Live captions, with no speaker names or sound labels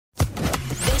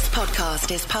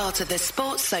podcast is part of the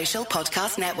Sports Social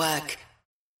Podcast Network.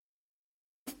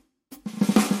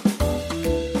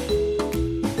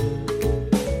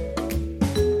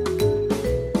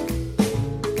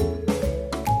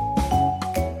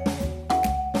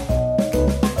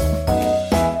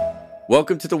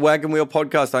 Welcome to the Wagon Wheel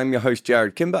Podcast. I'm your host,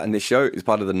 Jared Kimber, and this show is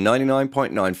part of the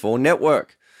 99.94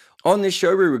 network. On this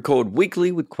show, we record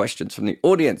weekly with questions from the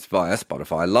audience via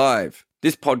Spotify Live.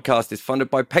 This podcast is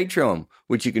funded by Patreon,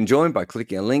 which you can join by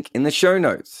clicking a link in the show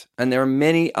notes. And there are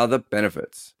many other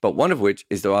benefits, but one of which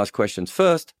is to ask questions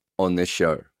first on this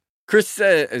show.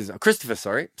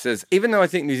 Christopher says, even though I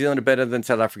think New Zealand are better than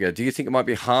South Africa, do you think it might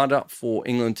be harder for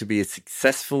England to be as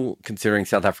successful considering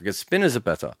South Africa's spinners are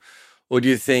better? Or do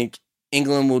you think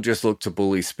England will just look to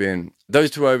bully spin? Those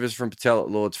two overs from Patel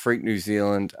at Lord's freaked New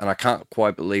Zealand, and I can't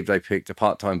quite believe they picked a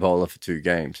part-time bowler for 2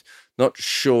 games. Not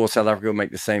sure South Africa will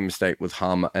make the same mistake with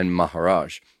Harmer and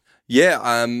Maharaj. Yeah,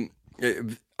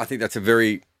 I think that's a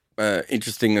very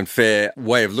interesting and fair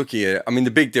way of looking at it. I mean,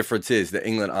 the big difference is that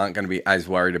England aren't going to be as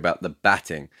worried about the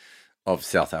batting of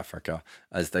South Africa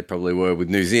as they probably were with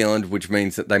New Zealand, which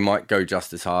means that they might go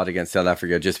just as hard against South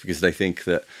Africa just because they think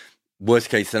that worst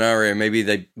case scenario, maybe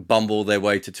they bumble their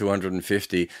way to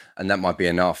 250, and that might be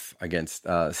enough against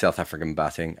South African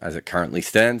batting as it currently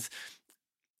stands.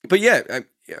 But yeah,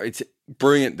 it's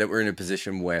brilliant that we're in a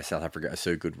position where South Africa are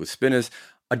so good with spinners.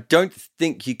 I don't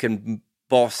think you can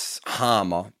boss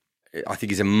Harmer. I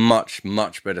think he's a much,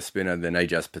 much better spinner than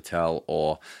Ajaz Patel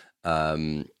or,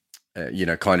 kind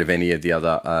of any of the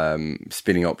other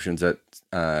spinning options that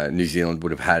New Zealand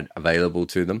would have had available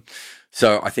to them.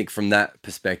 So I think from that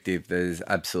perspective, there's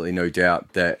absolutely no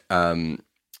doubt that I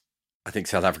think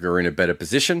South Africa are in a better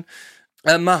position.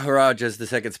 Maharaj as the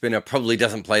second spinner probably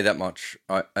doesn't play that much,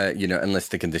 unless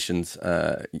the conditions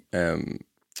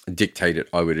dictate it,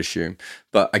 I would assume.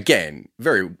 But again,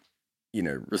 very,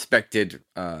 respected.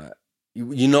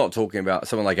 You're not talking about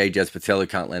someone like Ajaz Patel who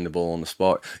can't land the ball on the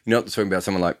spot. You're not talking about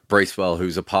someone like Bracewell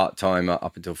who's a part-timer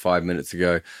up until 5 minutes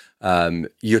ago.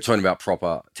 You're talking about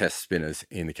proper test spinners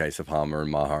in the case of Harmer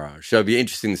and Maharaj. So it'll be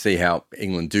interesting to see how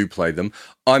England do play them.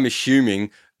 I'm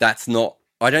assuming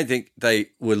I don't think they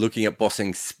were looking at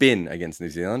bossing spin against New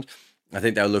Zealand. I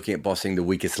think they were looking at bossing the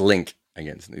weakest link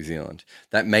against New Zealand.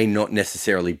 That may not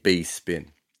necessarily be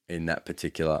spin in that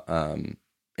particular,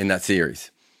 in that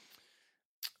series.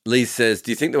 Lee says,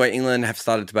 do you think the way England have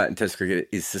started to bat in Test cricket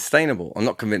is sustainable? I'm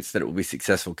not convinced that it will be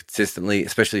successful consistently,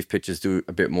 especially if pitches do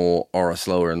a bit more aura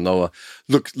slower and lower.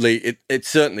 Look, Lee, it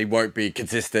certainly won't be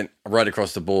consistent right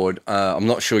across the board. I'm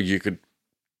not sure you could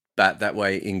bat that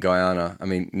way in Guyana. I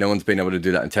mean, no one's been able to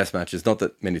do that in Test matches. Not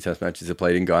that many Test matches are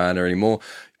played in Guyana anymore.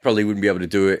 You probably wouldn't be able to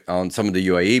do it on some of the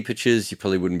UAE pitches. You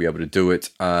probably wouldn't be able to do it,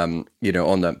 on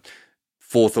the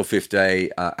 4th or 5th day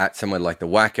at somewhere like the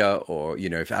Wacker, or,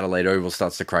 if Adelaide Oval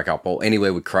starts to crack up, or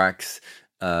anywhere with cracks,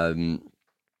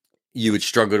 you would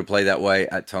struggle to play that way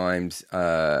at times,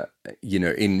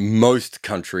 in most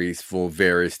countries for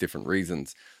various different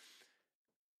reasons.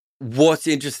 What's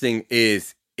interesting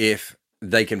is if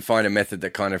they can find a method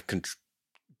that kind of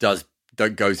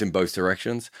goes in both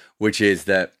directions, which is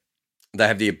that they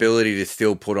have the ability to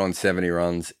still put on 70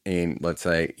 runs in, let's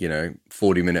say,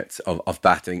 40 minutes of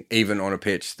batting, even on a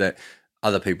pitch that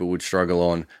other people would struggle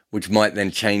on, which might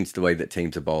then change the way that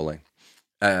teams are bowling.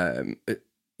 And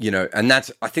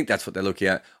I think that's what they're looking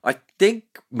at. I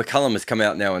think McCullum has come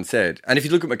out now and said, and if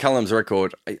you look at McCullum's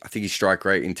record, I think his strike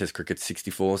rate in Test cricket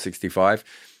 64, 65.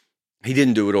 He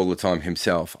didn't do it all the time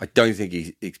himself. I don't think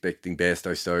he's expecting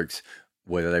Bairstow Stokes,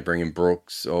 whether they bring in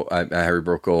Brooks or Harry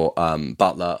Brook or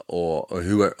Butler or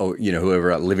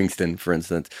whoever at Livingston, for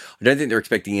instance. I don't think they're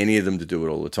expecting any of them to do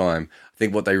it all the time. I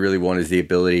think what they really want is the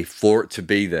ability for it to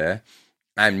be there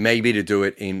and maybe to do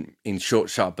it in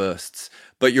short, sharp bursts.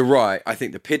 But you're right. I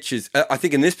think the pitches, I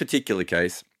think in this particular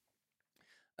case,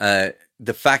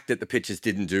 the fact that the pitches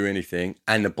didn't do anything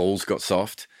and the balls got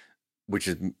soft, which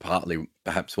is partly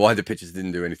perhaps why the pitches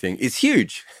didn't do anything, is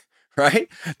huge. Right?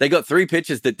 They got 3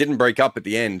 pitches that didn't break up at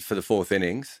the end for the 4th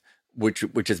innings, which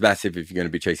is massive if you're going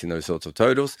to be chasing those sorts of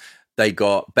totals. They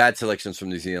got bad selections from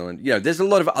New Zealand. There's a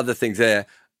lot of other things there.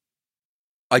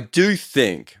 I do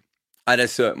think at a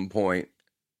certain point,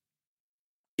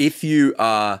 if we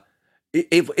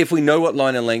know what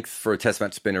line and length for a Test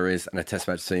match spinner is and a Test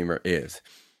match seamer is,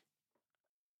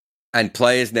 and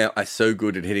players now are so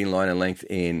good at hitting line and length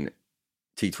in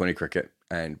T20 cricket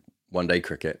and one-day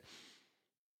cricket,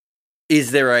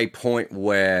 is there a point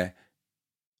where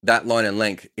that line and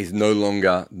length is no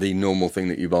longer the normal thing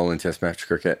that you bowl in Test match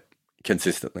cricket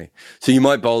consistently? So you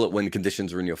might bowl it when the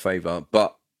conditions are in your favour,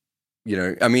 but,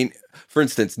 for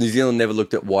instance, New Zealand never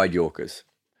looked at wide Yorkers,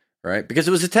 right? Because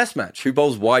it was a test match. Who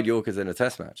bowls wide Yorkers in a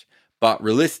test match? But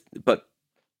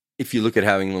if you look at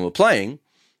how England were playing,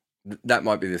 that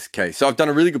might be this case. So I've done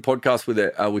a really good podcast with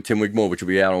Tim Wigmore, which will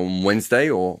be out on Wednesday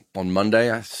or on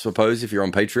Monday, I suppose, if you're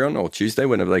on Patreon, or Tuesday,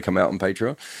 whenever they come out on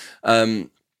Patreon,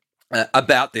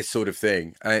 about this sort of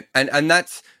thing. And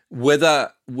that's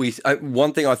whether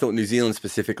one thing I thought New Zealand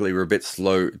specifically were a bit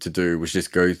slow to do was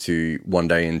just go to one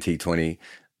day in T20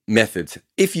 methods.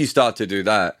 If you start to do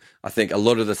that, I think a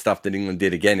lot of the stuff that England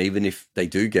did, again, even if they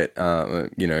do get,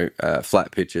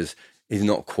 flat pitches, is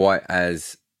not quite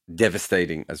as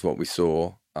devastating as what we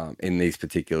saw in these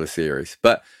particular series.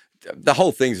 But the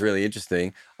whole thing's really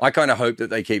interesting. I kind of hope that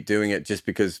they keep doing it just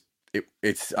because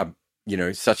it's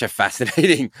such a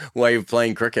fascinating way of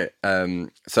playing cricket.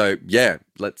 So yeah,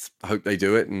 let's hope they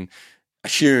do it and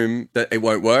assume that it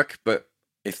won't work. But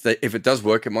if it does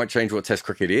work, it might change what Test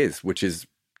cricket is, which is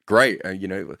great.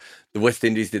 The West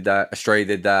Indies did that, Australia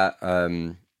did that.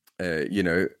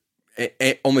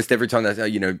 Almost every time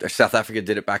that South Africa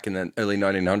did it back in the early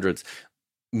 1900s.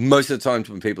 Most of the times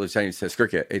when people have changed Test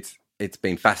cricket, it's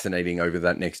been fascinating over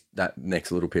that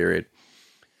next little period.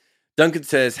 Duncan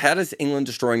says, how does England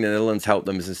destroying the Netherlands help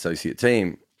them as an associate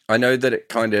team? I know that it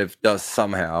kind of does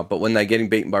somehow, but when they're getting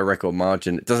beaten by record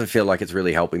margin, it doesn't feel like it's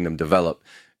really helping them develop.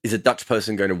 Is a Dutch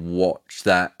person going to watch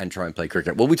that and try and play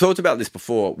cricket? Well, we talked about this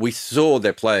before. We saw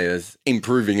their players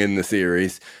improving in the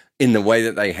series in the way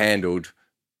that they handled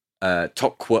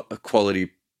top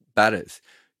quality batters.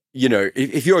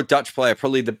 If you're a Dutch player,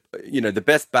 probably the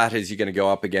best batters you're going to go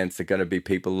up against are going to be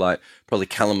people like probably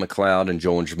Callum McLeod and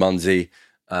George Munsey.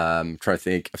 Trying to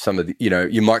think of some of the,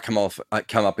 you might come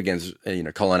up against,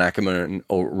 Colin Ackerman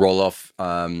or Roloff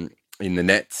in the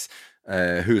nets.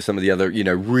 Who are some of the other,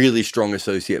 really strong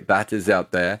associate batters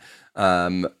out there?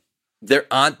 There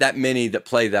aren't that many that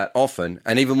play that often.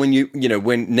 And even when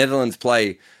when Netherlands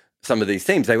play some of these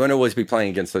teams, they won't always be playing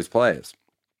against those players.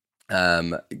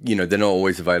 They're not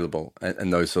always available in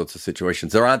those sorts of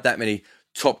situations. There aren't that many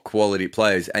top quality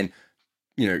players. And,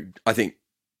 I think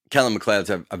Callum McLeod's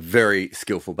a very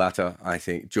skillful batter. I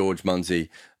think George Munsey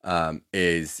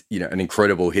is, an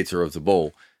incredible hitter of the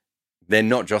ball. They're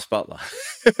not Joss Butler.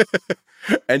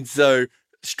 And so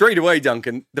straight away,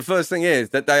 Duncan, the first thing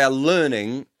is that they are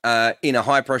learning in a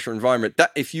high pressure environment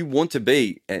that if you want to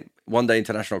be a one-day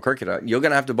international cricketer, you're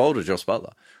going to have to bowl to Joss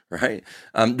Butler, right?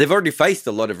 They've already faced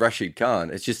a lot of Rashid Khan.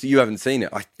 It's just that you haven't seen it.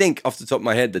 I think off the top of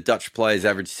my head, the Dutch players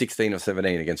averaged 16 or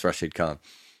 17 against Rashid Khan,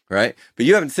 right? But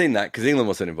you haven't seen that because England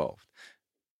wasn't involved.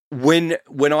 When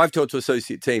I've talked to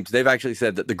associate teams, they've actually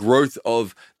said that the growth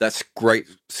of that great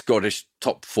Scottish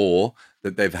top four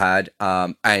that they've had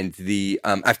and the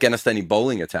Afghanistani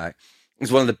bowling attack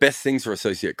is one of the best things for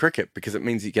associate cricket because it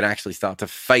means you can actually start to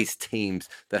face teams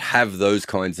that have those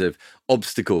kinds of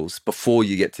obstacles before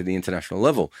you get to the international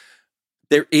level.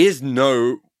 There is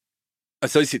no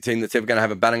associate team that's ever going to have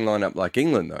a batting lineup like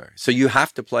England, though. So you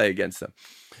have to play against them.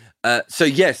 So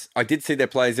yes, I did see their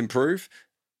players improve.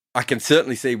 I can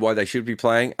certainly see why they should be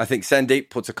playing. I think Sandeep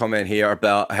puts a comment here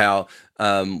about how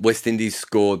West Indies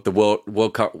scored the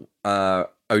World Cup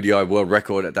ODI world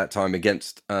record at that time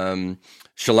against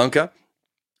Sri Lanka,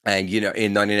 and in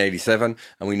 1987,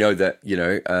 and we know that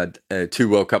 2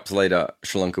 World Cups later,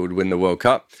 Sri Lanka would win the World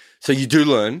Cup. So you do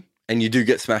learn, and you do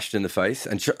get smashed in the face.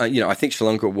 And I think Sri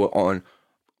Lanka were on.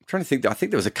 I'm trying to think. I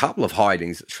think there was a couple of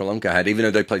hidings that Sri Lanka had, even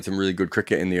though they played some really good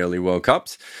cricket in the early World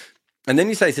Cups. And then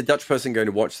you say, is a Dutch person going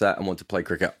to watch that and want to play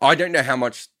cricket? I don't know how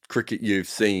much cricket you've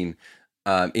seen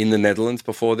in the Netherlands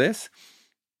before this.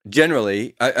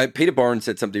 Generally, Peter Boren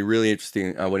said something really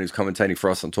interesting when he was commentating for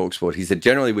us on TalkSport. He said,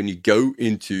 generally, when you go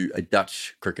into a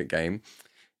Dutch cricket game,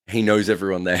 he knows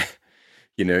everyone there.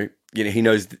 He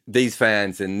knows these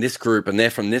fans and this group, and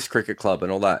they're from this cricket club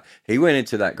and all that. He went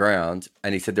into that ground,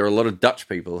 and he said there were a lot of Dutch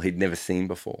people he'd never seen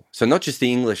before. So not just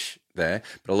the English there,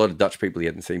 but a lot of Dutch people he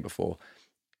hadn't seen before.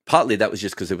 Partly that was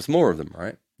just because there was more of them,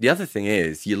 right? The other thing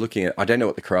is you're looking at, I don't know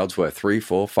what the crowds were, 3,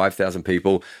 4, 5,000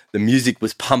 people. The music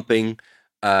was pumping.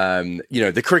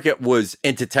 The cricket was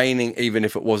entertaining, even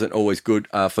if it wasn't always good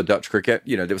for Dutch cricket.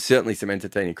 There was certainly some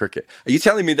entertaining cricket. Are you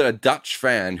telling me that a Dutch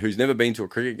fan who's never been to a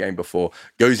cricket game before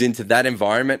goes into that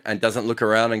environment and doesn't look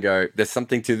around and go, there's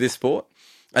something to this sport?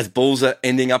 As balls are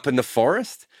ending up in the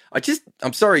forest?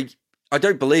 I'm sorry, I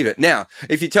don't believe it. Now,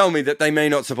 if you tell me that they may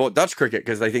not support Dutch cricket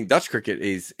because they think Dutch cricket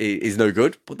is no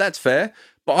good, well, that's fair.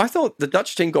 But I thought the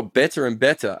Dutch team got better and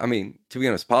better. I mean, to be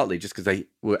honest, partly just because they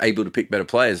were able to pick better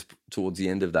players towards the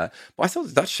end of that. But I thought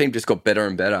the Dutch team just got better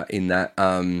and better in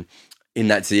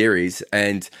that series.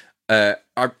 And I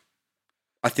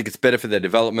think it's better for their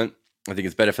development. I think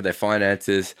it's better for their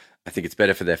finances. I think it's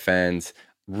better for their fans.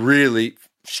 Really,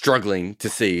 struggling to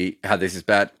see how this is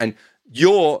bad. And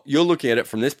you're looking at it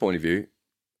from this point of view.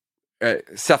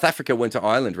 South Africa went to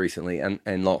Ireland recently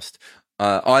and lost.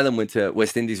 Ireland went to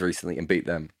West Indies recently and beat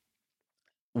them.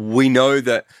 We know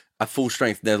that a full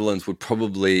strength Netherlands would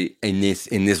probably in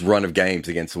this run of games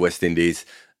against the West Indies,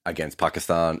 against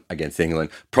Pakistan, against England,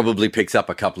 probably picks up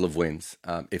a couple of wins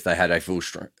if they had a full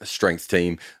strength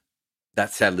team.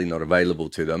 That's sadly not available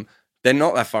to them. They're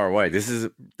not that far away.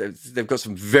 They've got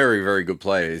some very, very good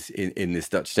players in this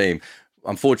Dutch team.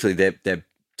 Unfortunately, their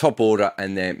top order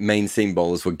and their main seam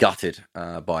bowlers were gutted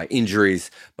by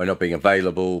injuries, by not being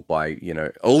available, by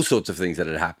all sorts of things that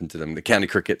had happened to them. The county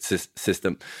cricket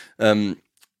system,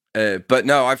 but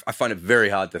no, I find it very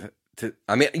hard to.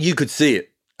 I mean, you could see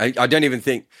it. I don't even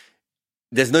think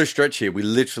there's no stretch here. We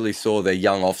literally saw their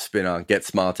young off spinner get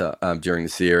smarter during the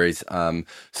series.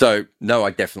 So no, I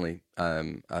definitely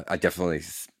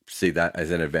see that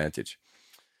as an advantage.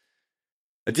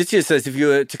 Aditya says, if you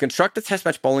were to construct a test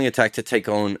match bowling attack to take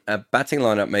on a batting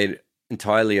lineup made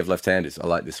entirely of left-handers, I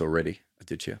like this already,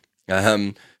 Aditya.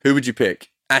 Who would you pick?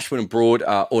 Ashwin and Broad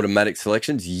are automatic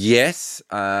selections. Yes,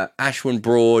 Ashwin,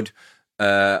 Broad.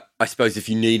 I suppose if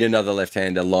you need another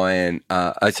left-hander,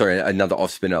 another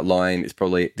off-spinner, Lyon is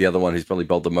probably the other one who's probably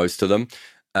bowled the most to them.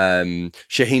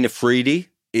 Shaheen Afridi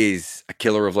is a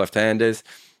killer of left-handers.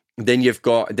 Then you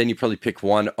probably pick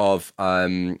one of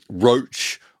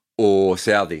Roach or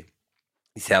Southey.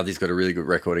 Southey's got a really good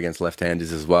record against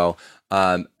left-handers as well.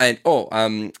 The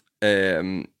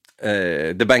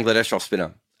Bangladesh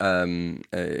off-spinner,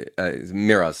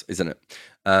 Miraz, isn't it?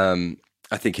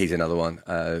 I think he's another one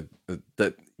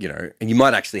and you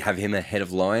might actually have him ahead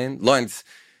of Lyon. Lyon's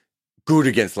good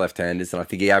against left-handers, and I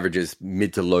think he averages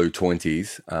mid to low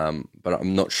 20s. But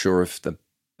I'm not sure if the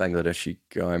Bangladeshi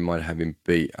guy might have him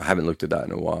beat. I haven't looked at that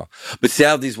in a while. But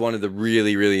Southey's one of the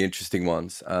really, really interesting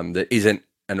ones that isn't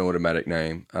an automatic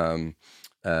name.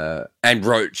 And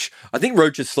Roach. I think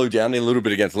Roach has slowed down a little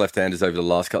bit against left-handers over the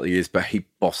last couple of years, but he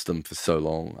bossed them for so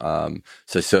long.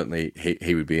 So certainly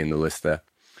he would be in the list there.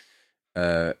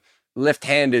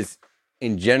 Left-handers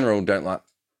in general don't like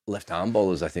left-arm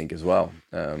bowlers, I think, as well.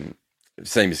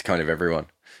 Same as kind of everyone.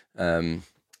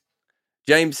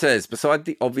 James says, beside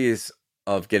the obvious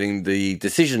of getting the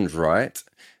decisions right,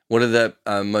 what are the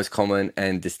most common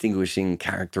and distinguishing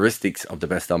characteristics of the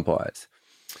best umpires?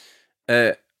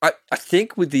 I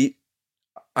think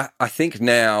I think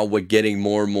now we're getting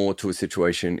more and more to a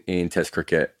situation in Test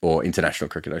cricket, or international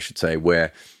cricket, I should say,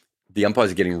 where the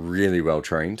umpires are getting really well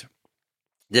trained.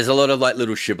 There's a lot of like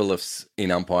little shibboleths in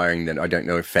umpiring that I don't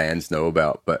know if fans know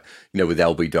about, but with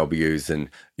LBWs and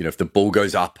if the ball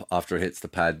goes up after it hits the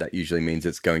pad, that usually means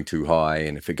it's going too high,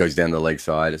 and if it goes down the leg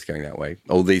side, it's going that way.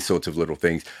 All these sorts of little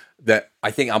things that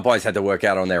I think umpires had to work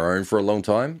out on their own for a long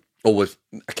time, or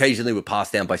occasionally were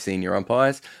passed down by senior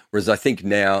umpires. Whereas I think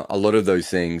now a lot of those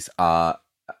things are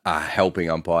helping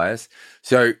umpires.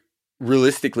 So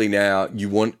realistically now, you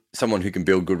want someone who can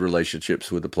build good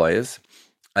relationships with the players.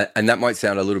 And that might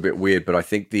sound a little bit weird, but I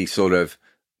think the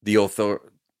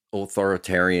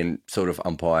authoritarian sort of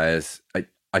umpires,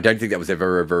 I don't think that was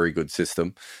ever a very good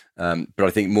system. But I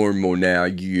think more and more now,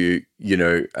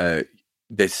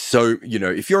 there's so,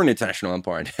 if you're an international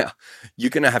umpire now, you're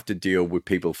going to have to deal with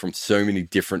people from so many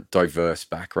different diverse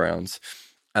backgrounds.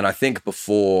 And I think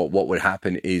before, what would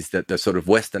happen is that the sort of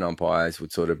Western umpires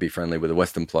would sort of be friendly with the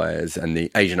Western players, and the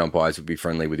Asian umpires would be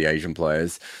friendly with the Asian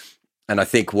players. And I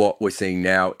think what we're seeing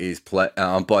now is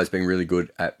umpires being really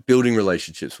good at building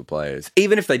relationships with players,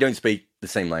 even if they don't speak the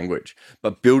same language,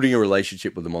 but building a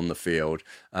relationship with them on the field.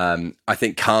 I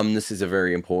think calmness is a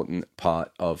very important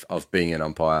part of being an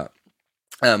umpire.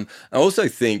 I also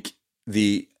think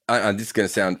this is going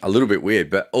to sound a little bit weird,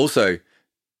 but also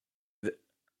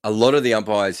a lot of the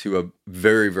umpires who are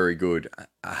very, very good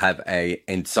have a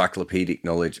encyclopedic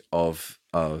knowledge of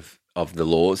the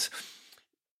laws.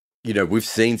 We've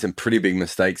seen some pretty big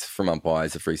mistakes from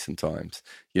umpires of recent times.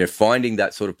 Finding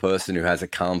that sort of person who has a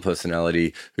calm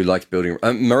personality, who likes building.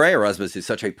 Murray Erasmus is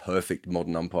such a perfect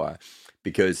modern umpire,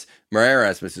 because Murray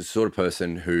Erasmus is the sort of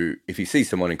person who, if he sees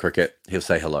someone in cricket, he'll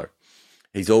say hello.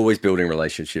 He's always building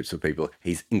relationships with people.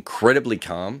 He's incredibly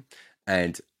calm,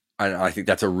 and I think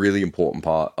that's a really important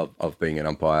part of being an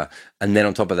umpire. And then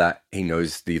on top of that, he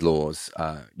knows the laws,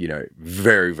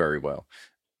 very, very well.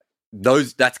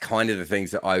 That's kind of the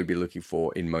things that I would be looking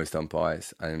for in most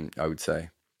umpires, and I would say.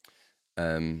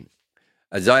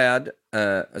 Azayad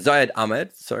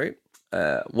Ahmed, sorry.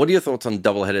 What are your thoughts on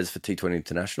double headers for T20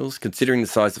 internationals? Considering the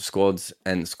size of squads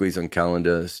and squeeze on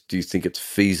calendars, do you think it's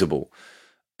feasible?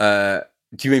 Do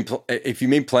you mean if you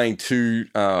mean playing two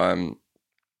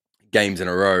games in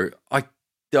a row? I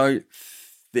don't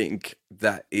think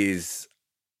that is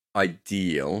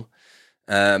ideal.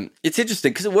 It's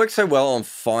interesting because it works so well on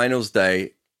finals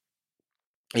day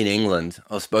in England,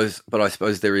 I suppose, but I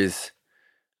suppose there is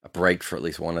a break for at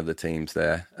least one of the teams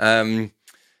there.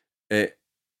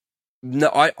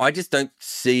 No, I just don't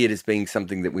see it as being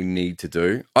something that we need to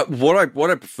do. What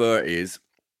I prefer is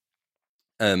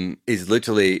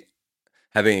literally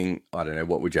having, I don't know,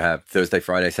 what would you have? Thursday,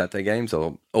 Friday, Saturday games,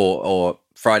 or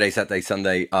Friday, Saturday,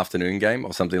 Sunday afternoon game,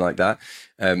 or something like that.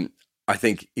 I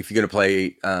think if you're going to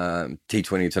play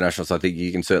T20 internationals, I think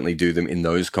you can certainly do them in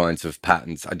those kinds of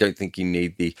patterns. I don't think you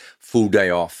need the full day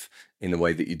off in the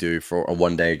way that you do for a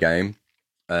one-day game.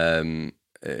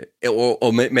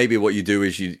 Or maybe what you do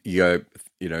is you go,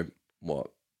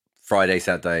 Friday,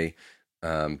 Saturday,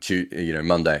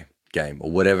 Monday game,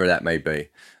 or whatever that may be.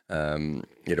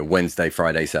 Wednesday,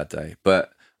 Friday, Saturday.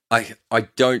 But I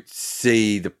don't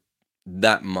see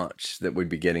that much that we'd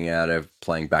be getting out of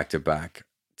playing back-to-back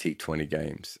T20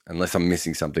 games, unless I'm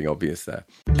missing something obvious there.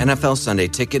 NFL Sunday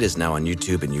Ticket is now on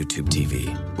YouTube and YouTube TV,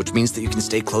 which means that you can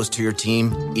stay close to your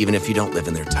team even if you don't live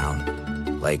in their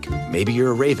town. Like, maybe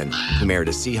you're a Raven who married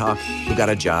a Seahawk who got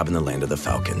a job in the land of the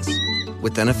Falcons.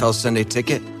 With NFL Sunday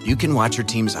Ticket, you can watch your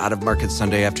team's out-of-market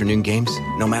Sunday afternoon games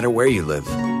no matter where you live,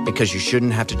 because you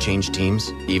shouldn't have to change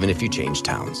teams even if you change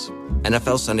towns.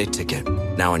 NFL Sunday Ticket,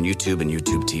 now on YouTube and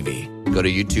YouTube TV. Go to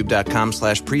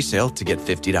youtube.com/presale to get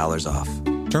 $50 off.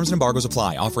 Terms and embargoes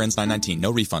apply. Offer ends 9/19. No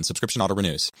refund. Subscription auto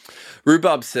renews.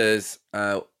 Rhubarb says,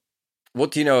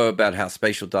 what do you know about how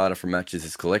spatial data from matches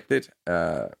is collected?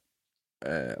 Where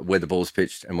the ball's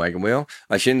pitched and Wagon Wheel.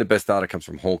 I assume the best data comes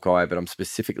from Hawkeye, but I'm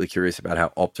specifically curious about how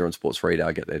Opta and Sports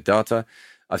Radar get their data.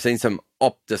 I've seen some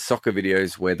Opta soccer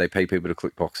videos where they pay people to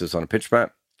click boxes on a pitch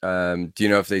map. Do you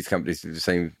know if these companies do the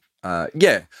same?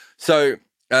 Yeah. So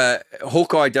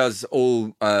Hawkeye does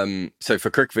all. So for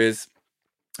CricViz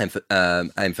and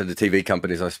for the TV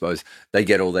companies, I suppose they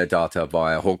get all their data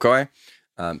via Hawkeye.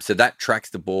 So that tracks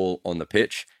the ball on the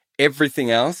pitch.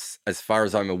 Everything else, as far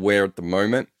as I'm aware at the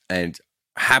moment, and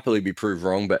happily be proved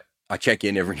wrong, but I check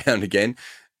in every now and again.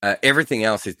 Everything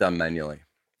else is done manually.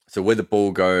 So where the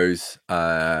ball goes,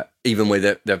 even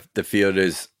where the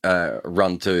fielders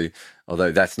run to,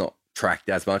 although that's not tracked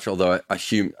as much, although I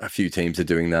assume a few teams are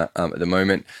doing that at the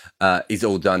moment, is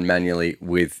all done manually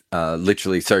with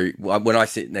literally. So when I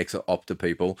sit next to Opta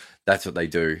people, that's what they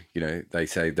do. They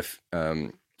say this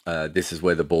is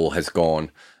where the ball has gone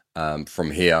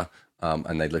from here.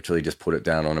 And they literally just put it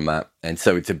down on a map. And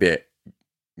so it's a bit,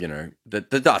 the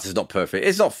data's not perfect.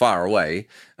 It's not far away.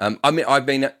 I've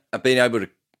been able to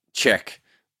check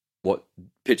what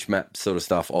pitch map sort of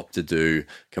stuff Opta do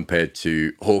compared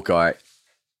to Hawkeye.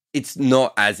 It's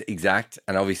not as exact,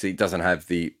 and obviously it doesn't have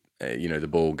the, the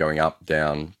ball going up,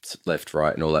 down, left,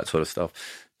 right, and all that sort of stuff.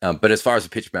 But as far as the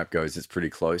pitch map goes, it's pretty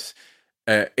close.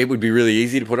 It would be really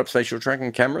easy to put up spatial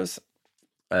tracking cameras.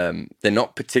 They're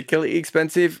not particularly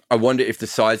expensive. I wonder if the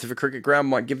size of a cricket ground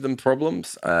might give them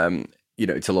problems.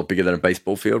 It's a lot bigger than a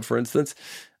baseball field, for instance,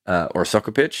 or a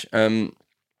soccer pitch.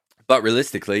 But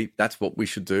realistically, that's what we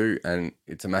should do, and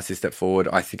it's a massive step forward.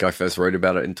 I think I first wrote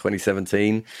about it in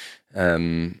 2017.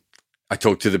 I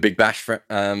talked to the Big Bash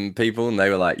people, and they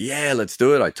were like, yeah, let's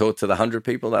do it. I talked to the 100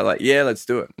 people, they're like, yeah, let's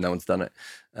do it. No one's done it.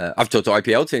 I've talked to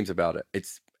IPL teams about it.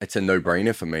 It's a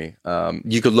no-brainer for me.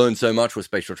 You could learn so much with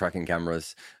spatial tracking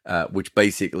cameras, which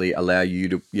basically allow you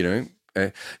to,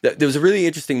 there was a really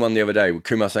interesting one the other day where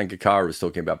Kumar Sangakkara was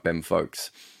talking about Ben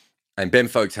Foakes. And Ben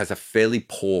Foakes has a fairly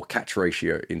poor catch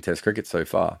ratio in Test cricket so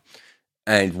far.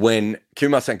 And when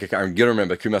Kumar Sangakkara, and you got to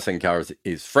remember, Kumar Sangakkara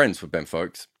is friends with Ben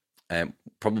Foakes and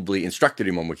probably instructed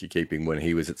him on wicket-keeping when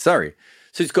he was at Surrey.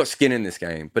 So he's got skin in this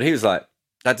game. But he was like,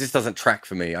 that just doesn't track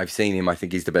for me. I've seen him. I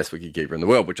think he's the best wicketkeeper in the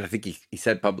world, which I think he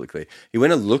said publicly. He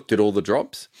went and looked at all the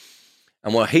drops.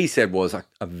 And what he said was a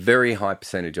very high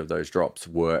percentage of those drops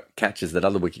were catches that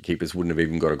other wicketkeepers wouldn't have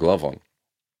even got a glove on.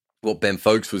 What Ben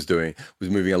Foakes was doing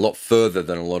was moving a lot further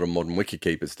than a lot of modern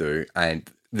wicketkeepers do. And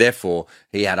therefore,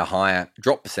 he had a higher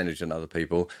drop percentage than other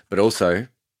people, but also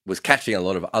was catching a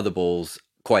lot of other balls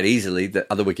quite easily that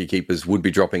other wicketkeepers would be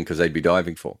dropping because they'd be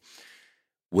diving for.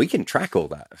 We can track all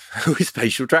that with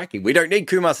spatial tracking. We don't need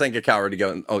Kumar Sangakkara to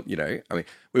go and,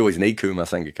 we always need Kumar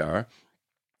Sangakkara,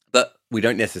 but we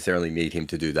don't necessarily need him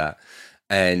to do that.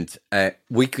 And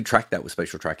we could track that with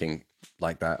spatial tracking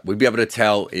like that. We'd be able to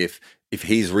tell if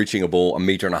he's reaching a ball 1.5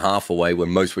 meters away when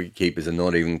most wicketkeepers are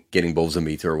not even getting balls 1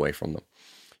 meter away from them.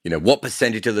 What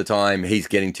percentage of the time he's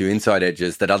getting to inside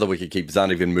edges that other wicketkeepers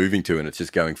aren't even moving to, and it's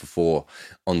just going for 4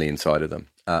 on the inside of them.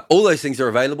 All those things are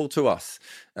available to us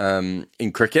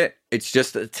in cricket. It's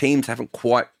just that teams haven't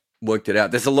quite worked it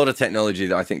out. There's a lot of technology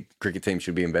that I think cricket teams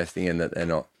should be investing in that they're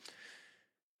not.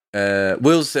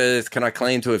 Will says, can I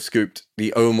claim to have scooped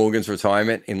the Owen Morgan's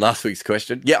retirement in last week's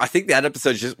question? Yeah, I think that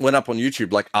episode just went up on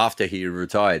YouTube like after he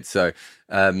retired. So,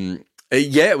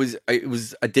 it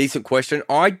was a decent question.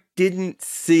 I didn't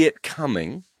see it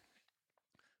coming,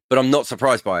 but I'm not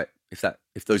surprised by it.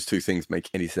 If those two things make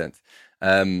any sense.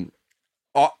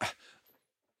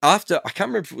 After, I can't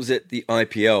remember if it was at the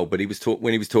IPL, but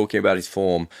when he was talking about his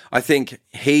form, I think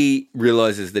he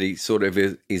realizes that he sort of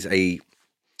is what's the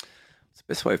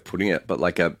best way of putting it, but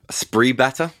like a spree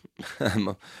batter.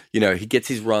 He gets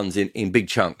his runs in big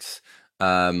chunks.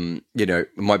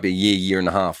 It might be a year and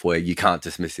a half where you can't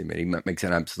dismiss him, and he makes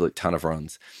an absolute ton of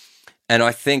runs. And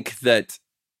I think that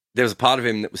there was a part of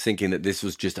him that was thinking that this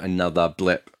was just another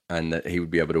blip and that he would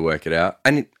be able to work it out.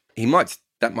 And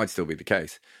that might still be the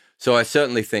case. So I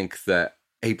certainly think that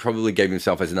he probably gave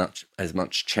himself as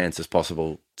much chance as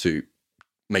possible to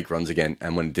make runs again.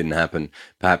 And when it didn't happen,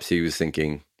 perhaps he was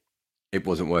thinking it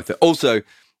wasn't worth it. Also, I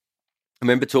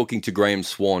remember talking to Graham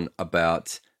Swan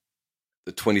about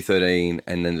the 2013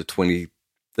 and then the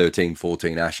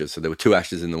 2013-14 Ashes. So there were 2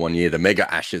 Ashes in the 1 year, the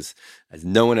mega Ashes, as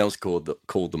no one else called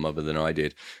them other than I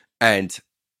did. And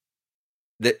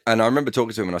I remember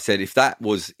talking to him and I said, if that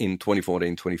was in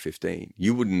 2014, 2015,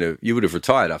 you would have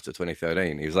retired after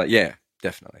 2013. He was like, yeah,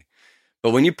 definitely.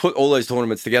 But when you put all those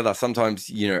tournaments together,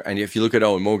 sometimes, and if you look at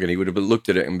Owen Morgan, he would have looked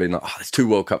at it and been like, oh, there's 2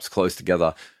 World Cups close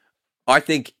together. I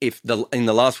think in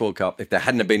the last World Cup, if there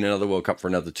hadn't been another World Cup for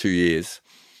another 2 years,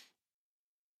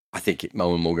 I think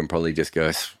Owen Morgan probably just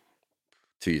goes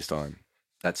 2 years' time.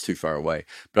 That's too far away.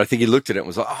 But I think he looked at it and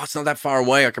was like, oh, it's not that far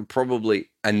away. I can probably,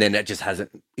 and then it just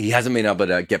he hasn't been able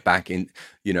to get back in,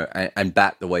 and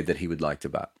bat the way that he would like to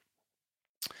bat.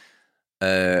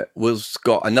 Will's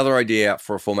got another idea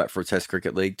for a format for a Test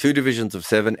Cricket League. 2 divisions of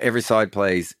 7. Every side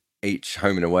plays each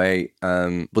home and away.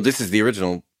 Well, this is the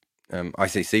original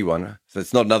ICC one, so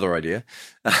it's not another idea.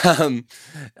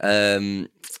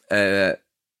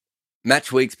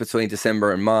 Match weeks between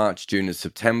December and March, June and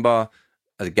September.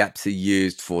 The gaps are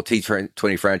used for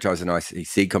T20 franchise and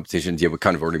ICC competitions. Yeah, we're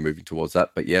kind of already moving towards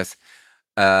that, but yes.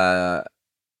 The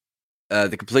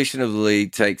completion of the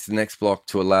league takes the next block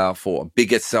to allow for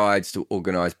bigger sides to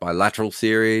organise bilateral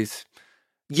series.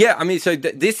 Yeah, I mean, so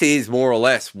this is more or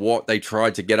less what they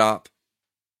tried to get up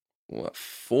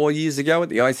 4 years ago at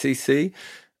the ICC.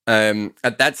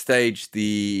 At that stage,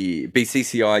 the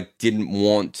BCCI didn't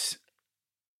want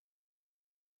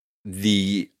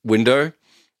the window,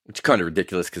 which is kind of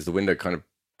ridiculous because the window kind of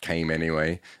came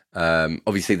anyway.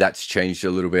 Obviously, that's changed a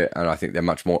little bit, and I think they're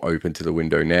much more open to the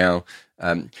window now.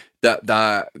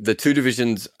 The 2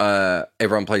 divisions,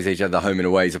 everyone plays each other home and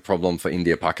away is a problem for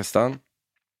India, Pakistan.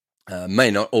 May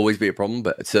not always be a problem,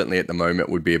 but certainly at the moment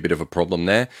would be a bit of a problem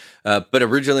there. But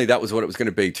originally, that was what it was going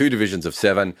to be. 2 divisions of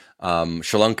 7,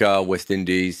 Sri Lanka, West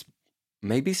Indies,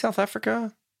 maybe South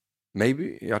Africa.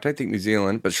 Maybe, I don't think New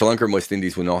Zealand, but Sri Lanka and West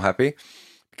Indies were not happy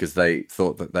because they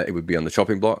thought that it would be on the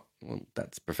chopping block. Well,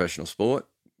 that's professional sport.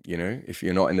 If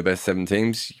you're not in the best 7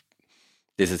 teams,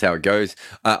 this is how it goes.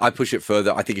 I push it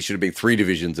further. I think it should have been 3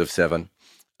 divisions of 7.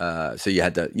 So you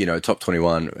had the, top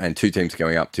 21 and 2 teams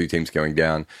going up, 2 teams going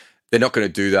down. They're not going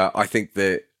to do that. I think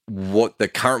that what the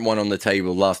current one on the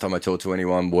table last time I talked to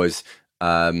anyone was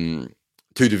 2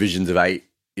 divisions of 8.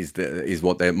 Is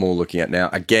what they're more looking at now.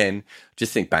 Again,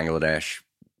 just think Bangladesh,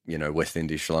 West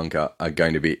Indies, Sri Lanka are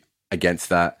going to be against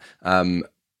that.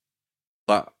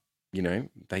 But,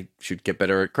 they should get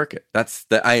better at cricket. That's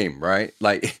the aim, right?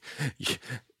 Like,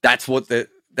 that's what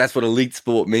elite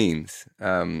sport means.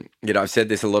 I've said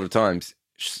this a lot of times.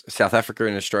 South Africa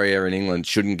and Australia and England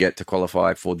shouldn't get to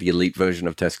qualify for the elite version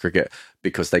of Test cricket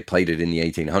because they played it in the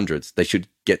 1800s. They should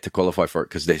get to qualify for it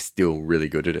because they're still really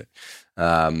good at it.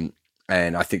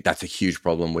 And I think that's a huge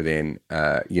problem within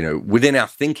our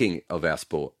thinking of our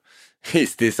sport.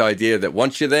 It's this idea that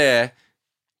once you're there,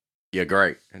 you're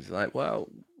great. And it's like, well,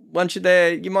 once you're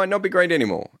there, you might not be great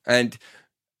anymore. And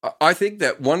I think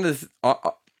that one of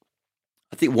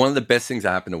the best things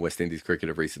that happened to West Indies cricket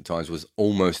of recent times was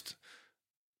almost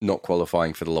not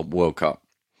qualifying for the World Cup.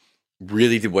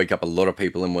 Really did wake up a lot of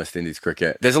people in West Indies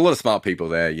cricket. There's a lot of smart people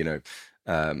there,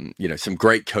 some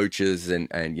great coaches and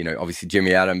obviously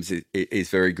Jimmy Adams is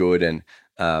very good. And,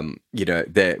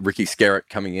 Ricky Skerritt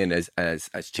coming in as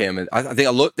chairman. I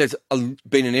think there's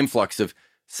been an influx of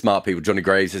smart people. Johnny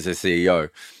Graves as a CEO.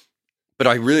 But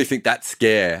I really think that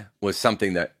scare was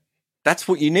something that's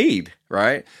what you need,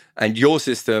 right? And your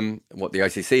system, what the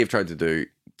ICC have tried to do,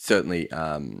 certainly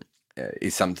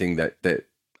is something that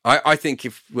I think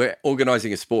if we're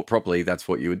organising a sport properly, that's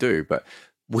what you would do. But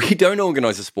We don't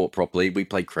organise a sport properly. We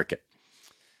play cricket.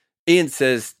 Ian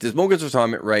says, does Morgan's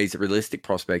retirement raise a realistic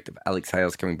prospect of Alex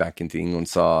Hales coming back into the England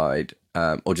side,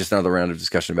 or just another round of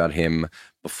discussion about him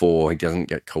before he doesn't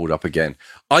get called up again?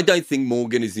 I don't think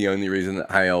Morgan is the only reason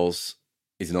that Hales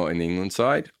is not in the England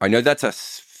side. I know that's a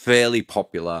fairly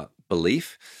popular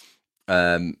belief.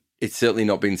 It's certainly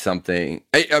not been something...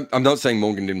 I'm not saying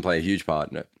Morgan didn't play a huge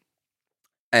part in it.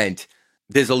 And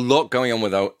there's a lot going on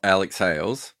with Alex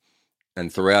Hales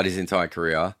and throughout his entire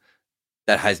career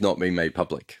that has not been made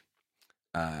public.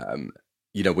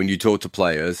 When you talk to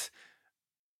players,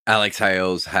 Alex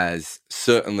Hales has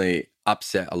certainly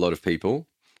upset a lot of people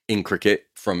in cricket,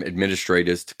 from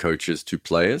administrators to coaches to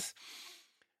players.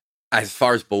 As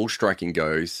far as ball striking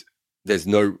goes, there's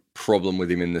no problem with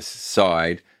him in this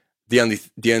side. The only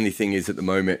thing is, at the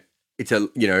moment,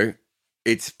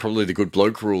 it's probably the good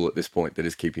bloke rule at this point that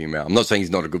is keeping him out. I'm not saying he's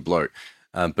not a good bloke.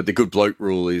 But the good bloke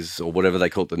rule is, or whatever they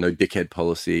call it, the no dickhead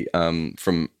policy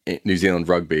from New Zealand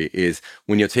rugby, is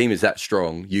when your team is that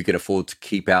strong, you can afford to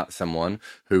keep out someone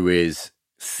who is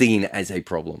seen as a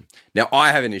problem. Now,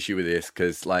 I have an issue with this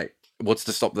because, what's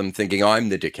to stop them thinking I'm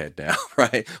the dickhead now,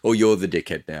 right? Or you're the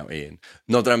dickhead now, Ian.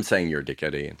 Not that I'm saying you're a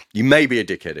dickhead, Ian. You may be a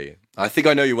dickhead, Ian. I think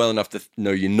I know you well enough to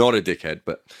know you're not a dickhead,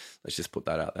 but let's just put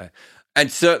that out there.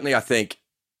 And certainly, I think,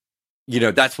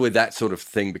 that's where that sort of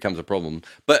thing becomes a problem.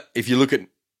 But if you look at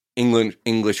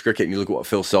English cricket and you look at what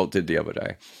Phil Salt did the other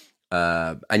day,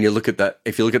 and you look at that,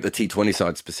 if you look at the T20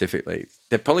 side specifically,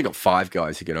 they've probably got 5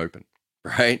 guys who can open,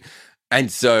 right? And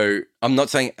so I'm not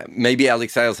saying maybe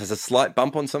Alex Hales has a slight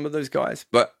bump on some of those guys,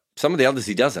 but some of the others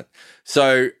he doesn't.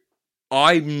 So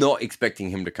I'm not expecting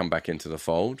him to come back into the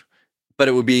fold, but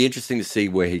it would be interesting to see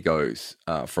where he goes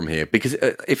from here. Because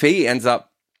if he ends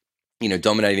up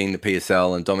dominating the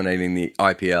PSL and dominating the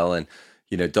IPL and,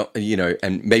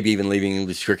 and maybe even leaving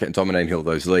English cricket and dominating all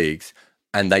those leagues,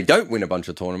 and they don't win a bunch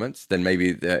of tournaments, then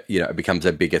maybe, it becomes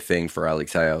a bigger thing for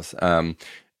Alex Hales.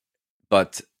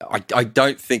 But I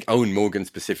don't think Owen Morgan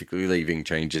specifically leaving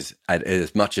changes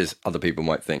as much as other people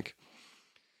might think.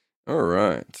 All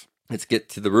right. Let's get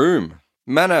to the room.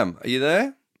 Manam, are you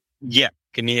there? Yeah.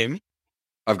 Can you hear me?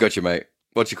 I've got you, mate.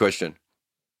 What's your question?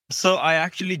 So I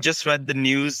actually just read the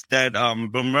news that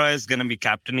Bumrah is going to be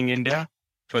captaining India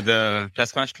for the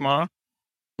test match tomorrow.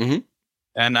 Mm-hmm.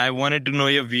 And I wanted to know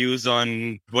your views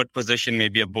on what position,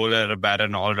 maybe a bowler, a batter,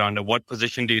 an all-rounder. What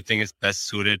position do you think is best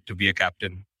suited to be a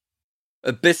captain?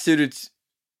 Best suited...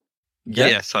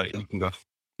 Yeah, sorry, you can go.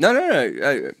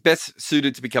 No. Best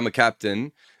suited to become a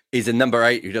captain is a number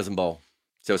 8 who doesn't bowl.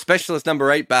 So a specialist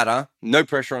number 8 batter, no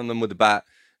pressure on them with the bat,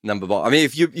 number ball. I mean,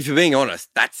 if you're being honest,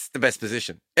 that's the best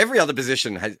position. Every other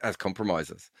position has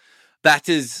compromises.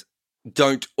 Batters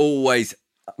don't always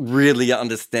really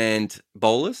understand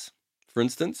bowlers, for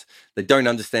instance. They don't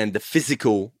understand the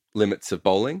physical limits of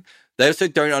bowling. They also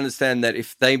don't understand that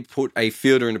if they put a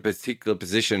fielder in a particular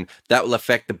position, that will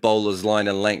affect the bowler's line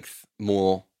and length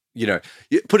more.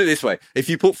 Put it this way. If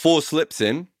you put 4 slips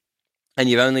in and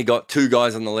you've only got 2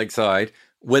 guys on the leg side,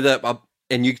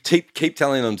 and you keep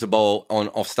telling them to bowl on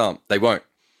off stump, they won't.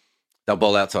 They'll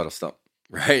bowl outside of stump,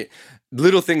 right?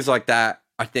 Little things like that,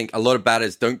 I think a lot of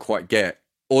batters don't quite get,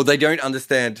 or they don't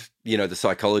understand, the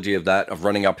psychology of that, of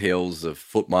running up hills, of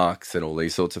foot marks and all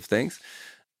these sorts of things.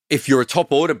 If you're a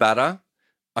top order batter,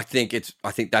 I think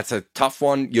that's a tough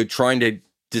one. You're trying to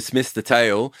dismiss the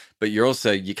tail, but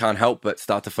you can't help but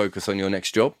start to focus on your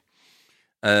next job.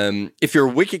 If you're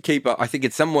a wicket keeper, I think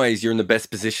in some ways you're in the best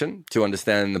position to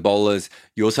understand the bowlers.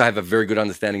 You also have a very good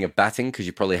understanding of batting because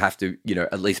you probably have to,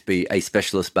 at least be a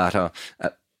specialist batter,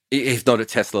 if not at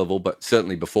test level, but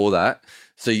certainly before that.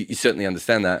 So you certainly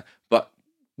understand that. But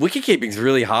wicket keeping is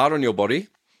really hard on your body.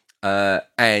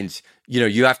 And,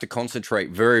 you have to concentrate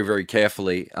very, very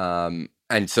carefully.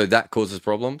 And so that causes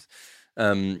problems.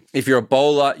 If you're a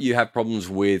bowler, you have problems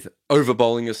with over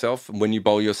bowling yourself when you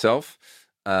bowl yourself.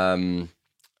 And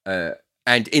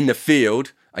in the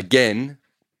field, again,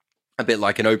 a bit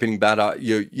like an opening batter,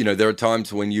 there are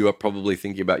times when you are probably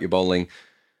thinking about your bowling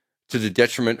to the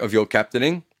detriment of your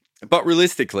captaining. But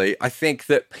realistically, I think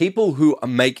that people who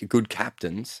make good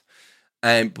captains,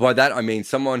 and by that I mean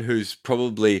someone who's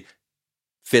probably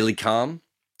fairly calm,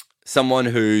 someone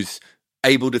who's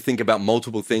able to think about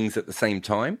multiple things at the same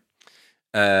time,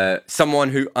 someone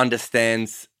who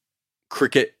understands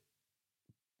cricket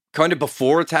kind of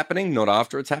before it's happening, not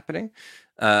after it's happening.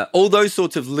 All those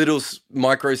sorts of little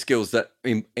micro skills that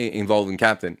involve in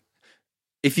captain.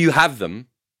 If you have them,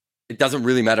 it doesn't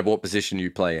really matter what position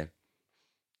you play in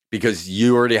because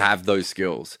you already have those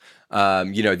skills.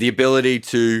 The ability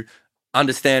to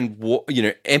understand what,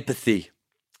 empathy,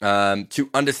 to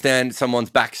understand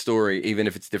someone's backstory, even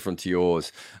if it's different to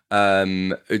yours,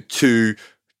 to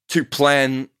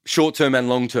plan short-term and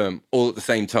long-term all at the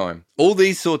same time. All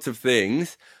these sorts of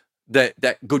things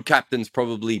that good captains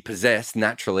probably possess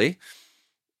naturally.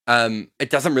 It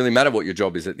doesn't really matter what your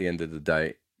job is at the end of the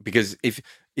day, because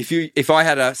if I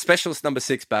had a specialist number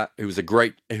 6 bat who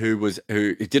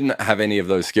didn't have any of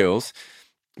those skills,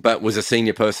 but was a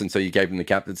senior person, so you gave him the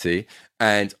captaincy,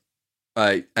 and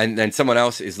then someone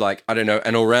else is like, I don't know,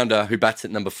 an all-rounder who bats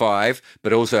at number 5,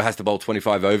 but also has to bowl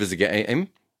 25 overs a game,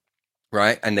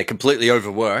 right? And they're completely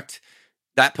overworked.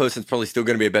 That person's probably still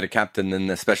going to be a better captain than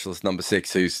the specialist number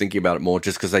 6 who's thinking about it more,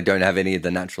 just because they don't have any of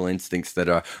the natural instincts that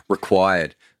are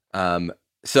required.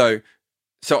 So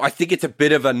I think it's a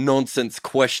bit of a nonsense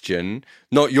question,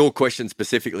 not your question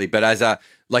specifically, but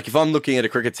if I'm looking at a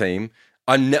cricket team,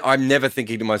 I'm never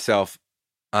thinking to myself,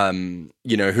 which I'm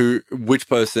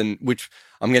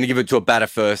going to give it to a batter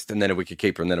first and then a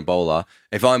wicketkeeper and then a bowler.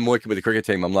 If I'm working with a cricket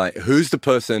team, I'm like, who's the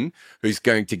person who's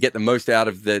going to get the most out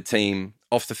of the team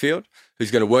off the field, who's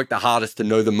going to work the hardest to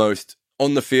know the most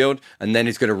on the field, and then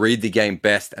who's going to read the game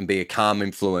best and be a calm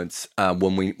influence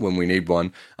when we need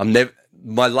one.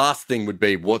 My last thing would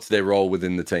be, what's their role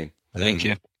within the team? Thank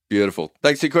you. Beautiful.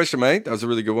 Thanks for your question, mate. That was a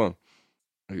really good one.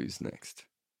 Who's next?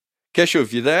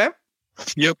 Keshav, you there?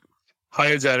 Yep.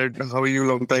 Hi, Jared. How are you?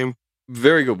 Long time.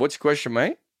 Very good. What's your question,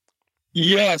 mate?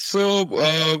 Yeah, so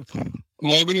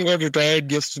Morgan got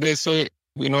retired yesterday, so,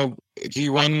 he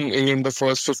won England the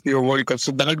first 50 over World Cup.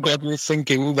 So that got me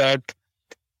thinking that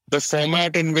the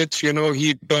format in which,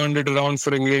 he turned it around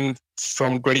for England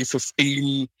from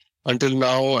 2015 until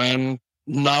now, and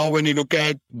now when you look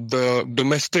at the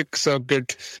domestic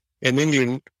circuit in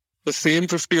England, the same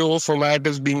 50 over format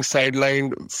is being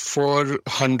sidelined for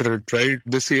 100, right?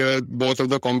 This year, both of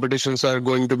the competitions are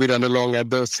going to be run along at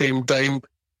the same time.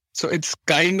 So it's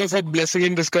kind of a blessing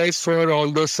in disguise for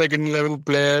all those second 11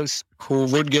 players who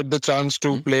would get the chance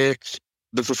to play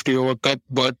the 50 over cup,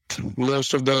 but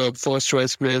most of the first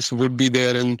choice players would be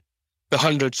there in the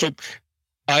 100. So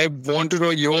I want to know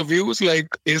your views.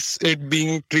 Is it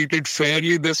being treated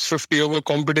fairly, this 50 over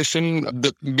competition?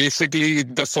 Basically,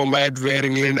 the format where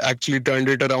England actually turned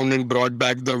it around and brought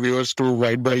back the viewers to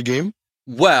white ball game?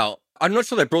 Well, I'm not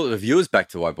sure they brought the viewers back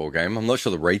to white ball game. I'm not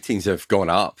sure the ratings have gone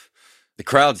up. The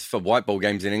crowds for white ball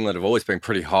games in England have always been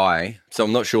pretty high, so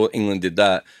I'm not sure England did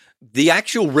that. The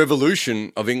actual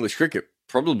revolution of English cricket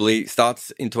probably starts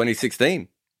in 2016,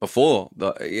 so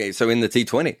in the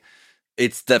T20.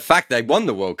 It's the fact they won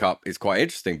the World Cup is quite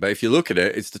interesting, but if you look at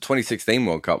it, it's the 2016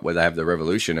 World Cup where they have the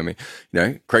revolution. I mean,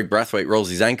 Craig Brathwaite rolls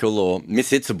his ankle or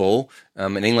mishits a ball,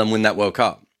 and England win that World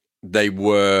Cup. They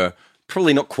were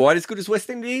probably not quite as good as West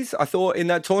Indies, I thought, in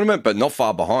that tournament, but not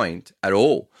far behind at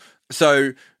all.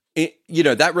 So,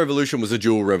 that revolution was a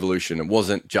dual revolution. It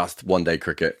wasn't just one-day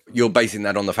cricket. You're basing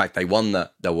that on the fact they won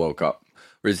the World Cup.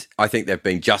 Whereas I think they've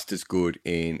been just as good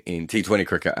in T20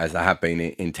 cricket as they have been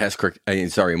in Test cricket. In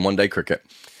one-day cricket.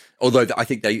 Although I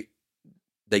think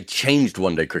they changed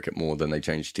one-day cricket more than they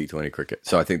changed T20 cricket.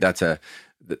 So I think that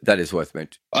is worth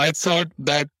mentioning. I thought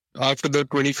that after the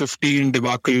 2015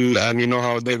 debacle and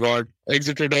how they got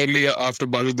exited early after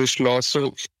Bangladesh lost.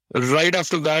 So right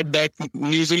after that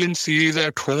New Zealand series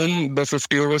at home, the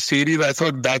 50 over series, I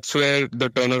thought that's where the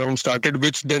turnaround started,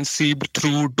 which then seeped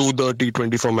through to the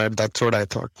T20 format. That's what I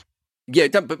thought. Yeah,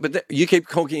 but you keep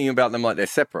talking about them like they're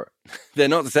separate. They're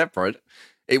not separate.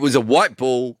 It was a white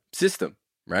ball system,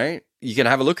 right? You can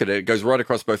have a look at it. It goes right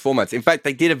across both formats. In fact,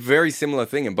 they did a very similar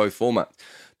thing in both formats.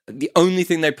 The only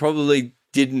thing they probably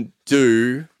didn't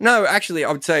do... No, actually,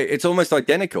 I would say it's almost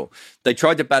identical. They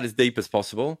tried to bat as deep as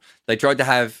possible. They tried to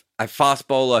have a fast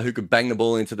bowler who could bang the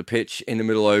ball into the pitch in the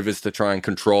middle overs to try and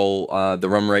control the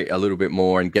run rate a little bit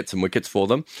more and get some wickets for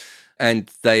them.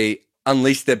 And they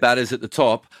unleashed their batters at the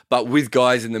top, but with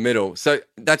guys in the middle. So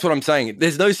that's what I'm saying.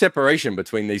 There's no separation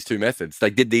between these two methods. They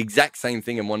did the exact same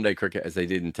thing in one-day cricket as they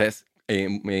did in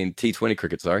T20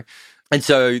 cricket, sorry. And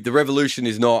so the revolution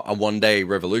is not a one-day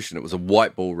revolution. It was a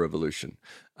white ball revolution.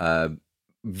 And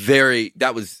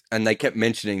they kept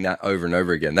mentioning that over and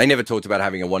over again. They never talked about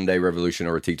having a one-day revolution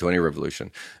or a T20 revolution.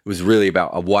 It was really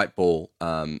about a white ball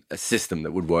a system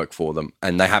that would work for them.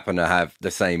 And they happen to have the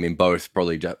same in both,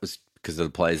 probably just because of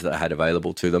the players that I had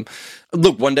available to them.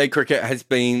 Look, one-day cricket has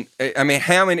been... I mean,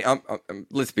 how many...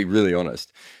 let's be really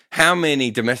honest. How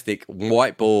many domestic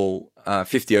white ball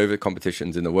 50-over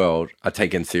competitions in the world are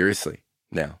taken seriously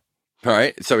now? All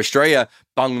right? So Australia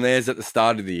bung theirs at the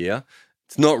start of the year.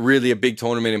 It's not really a big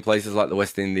tournament in places like the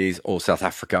West Indies or South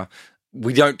Africa.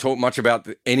 We don't talk much about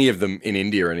any of them in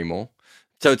India anymore.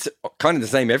 So it's kind of the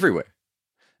same everywhere.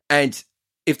 And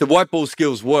if the white ball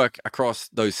skills work across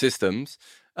those systems,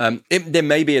 there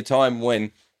may be a time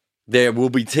when there will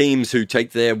be teams who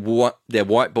take their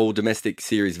white ball domestic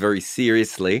series very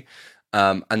seriously,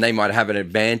 and they might have an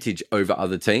advantage over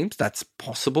other teams. That's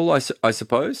possible, I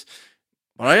suppose.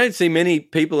 But I don't see many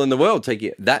people in the world taking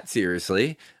it that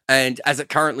seriously. And as it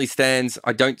currently stands,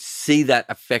 I don't see that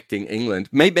affecting England.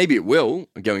 Maybe it will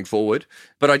going forward,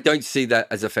 but I don't see that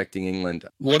as affecting England.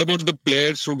 What about the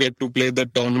players who get to play the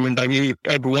tournament? I mean,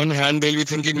 at one hand, they'll be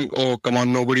thinking, oh, come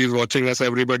on, nobody's watching us.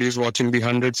 Everybody's watching the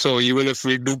 100. So even if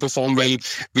we do perform well,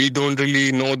 we don't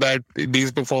really know that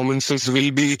these performances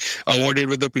will be awarded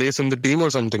with a place in the team or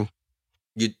something.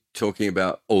 You're talking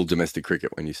about all domestic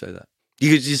cricket when you say that.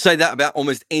 You say that about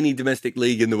almost any domestic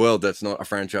league in the world that's not a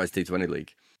franchise T20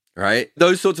 league, right?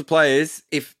 Those sorts of players,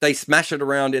 if they smash it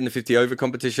around in the 50-over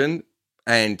competition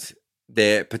and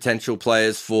they're potential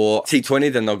players for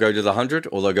T20, then they'll go to the 100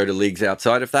 or they'll go to leagues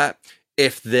outside of that.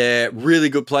 If they're really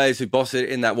good players who boss it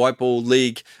in that white ball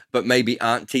league but maybe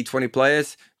aren't T20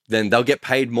 players, then they'll get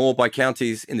paid more by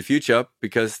counties in the future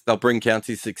because they'll bring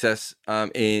counties success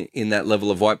in that level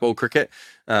of white ball cricket,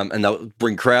 and they'll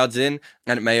bring crowds in,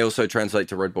 and it may also translate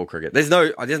to red ball cricket. There's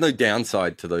no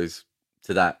downside to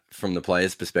that from the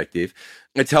players' perspective.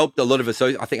 It's helped a lot of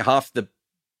I think half the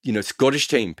Scottish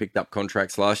team picked up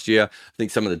contracts last year. I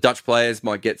think some of the Dutch players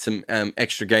might get some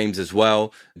extra games as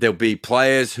well. There'll be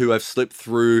players who have slipped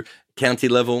through county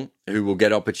level who will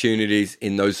get opportunities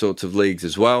in those sorts of leagues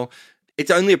as well. It's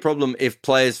only a problem if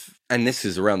players, and this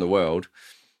is around the world,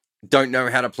 don't know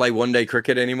how to play one-day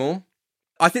cricket anymore.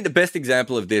 I think the best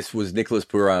example of this was Nicholas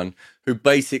Pooran, who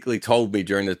basically told me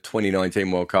during the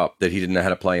 2019 World Cup that he didn't know how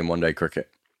to play in one-day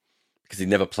cricket because he'd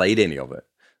never played any of it.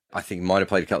 I think he might have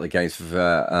played a couple of games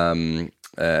for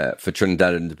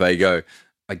Trinidad and Tobago.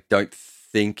 I don't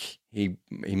think he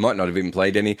might not have even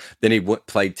played any. Then he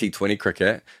played T20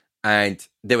 cricket. And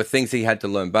there were things he had to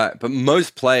learn back. But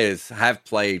most players have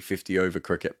played 50-over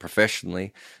cricket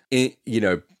professionally,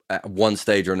 at one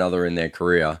stage or another in their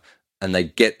career, and they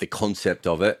get the concept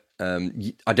of it.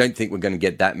 I don't think we're going to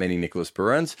get that many Nicholas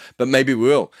Purans, but maybe we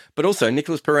will. But also,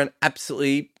 Nicholas Pooran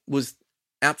absolutely was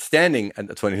outstanding at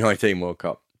the 2019 World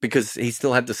Cup because he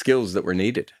still had the skills that were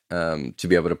needed to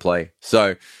be able to play.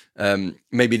 So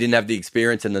maybe he didn't have the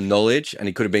experience and the knowledge, and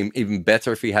he could have been even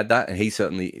better if he had that, and he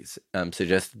certainly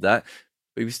suggested that,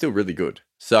 but he was still really good.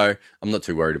 So I'm not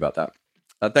too worried about that.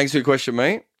 Thanks for your question,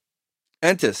 mate.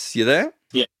 Antis, you there?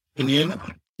 Yeah. Can you hear me?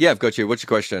 Yeah, I've got you. What's your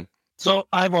question? So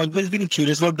I've always been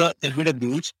curious about the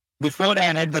LBWs. Before I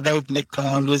had that, I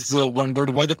was wondered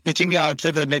why the pitching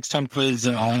outside the next stump was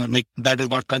that is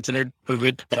not considered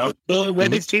with crowd. So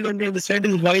when I still don't understand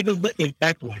is why does the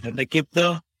impact matter? Like if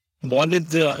the ball is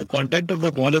the contact of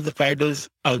the ball of the side is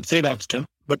outside off stump,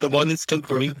 but the ball is still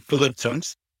going to the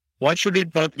stumps, why should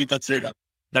it not be considered up?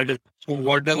 That is, so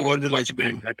what is the logic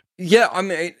behind that? Yeah, I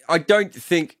mean, I don't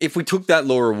think if we took that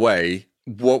law away,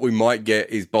 what we might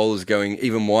get is bowlers going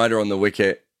even wider on the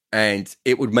wicket, and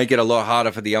it would make it a lot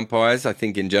harder for the umpires, I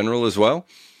think, in general as well,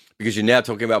 because you're now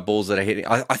talking about balls that are hitting.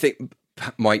 I think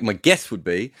my guess would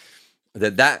be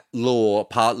that law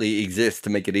partly exists to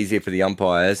make it easier for the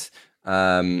umpires.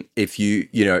 If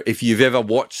you've ever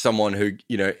watched someone who,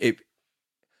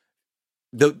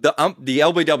 the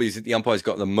LBWs that the umpires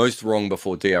got the most wrong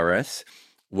before DRS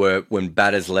were when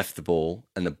batters left the ball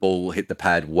and the ball hit the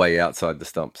pad way outside the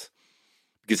stumps.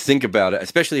 Because think about it,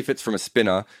 especially if it's from a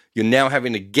spinner, you're now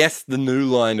having to guess the new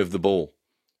line of the ball,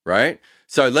 right?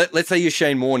 So let's say you're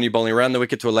Shane Warne, you're bowling around the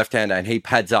wicket to a left-hander and he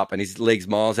pads up and his leg's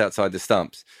miles outside the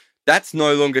stumps. That's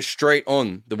no longer straight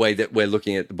on the way that we're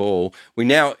looking at the ball.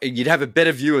 You'd have a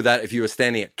better view of that if you were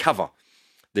standing at cover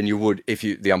than you would if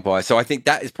the umpire. So I think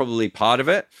that is probably part of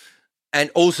it. And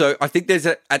also, I think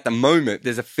at the moment,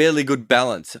 there's a fairly good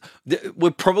balance.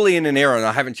 We're probably in an era, and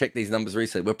I haven't checked these numbers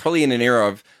recently, we're probably in an era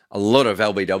of a lot of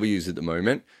LBWs at the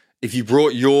moment. If you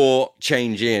brought your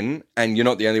change in, and you're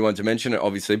not the only one to mention it,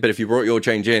 obviously, but if you brought your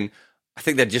change in, I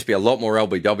think there'd just be a lot more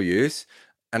LBWs.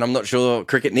 And I'm not sure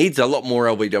cricket needs a lot more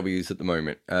LBWs at the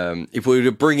moment. If we were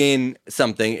to bring in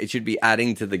something, it should be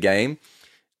adding to the game.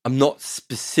 I'm not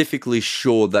specifically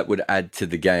sure that would add to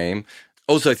the game.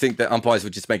 Also think that umpires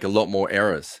would just make a lot more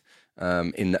errors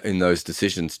in those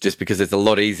decisions, just because it's a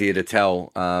lot easier to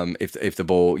tell if the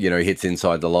ball hits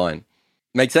inside the line.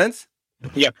 Make sense?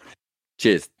 Yeah.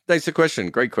 Cheers. Thanks for the question.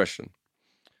 Great question.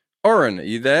 Oren, are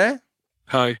you there?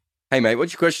 Hi. Hey mate,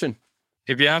 what's your question?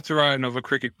 If you have to write another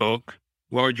cricket book,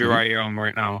 what would you write it on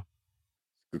right now?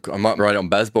 I might write it on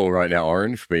baseball right now,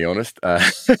 Oren, to be honest. But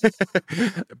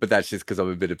that's just because I'm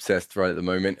a bit obsessed right at the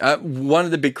moment. One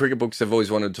of the big cricket books I've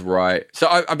always wanted to write. So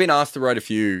I've been asked to write a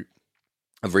few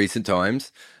of recent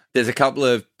times. There's a couple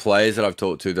of players that I've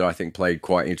talked to that I think played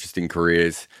quite interesting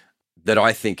careers that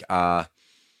I think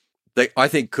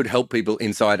could help people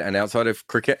inside and outside of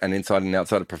cricket and inside and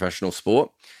outside of professional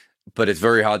sport. But it's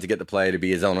very hard to get the player to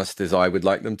be as honest as I would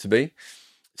like them to be.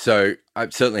 So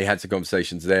I've certainly had some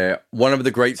conversations there. One of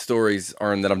the great stories,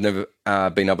 Aaron, that I've never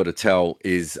been able to tell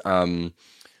is the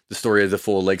story of the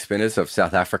 4 leg spinners of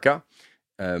South Africa.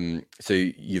 So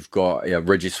you've got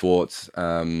Reggie Swartz,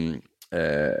 Aubrey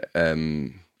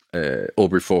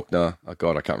Faulkner. Oh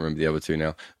God, I can't remember the other 2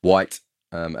 now. White,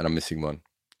 and I'm missing one.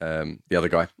 The other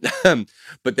guy.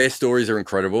 But their stories are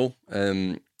incredible,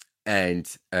 and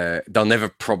they'll never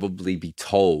probably be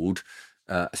told,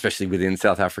 especially within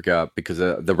South Africa, because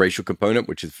of the racial component,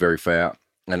 which is very fair.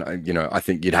 And I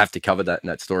think you'd have to cover that in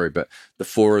that story. But the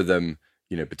 4 of them,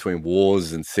 between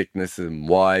wars and sickness and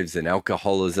wives and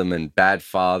alcoholism and bad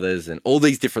fathers and all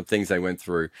these different things they went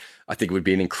through, I think it would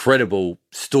be an incredible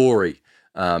story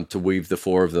to weave the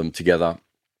 4 of them together.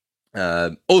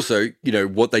 Also,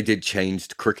 what they did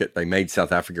changed cricket. They made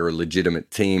South Africa a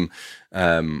legitimate team,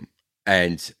 and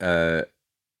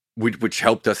which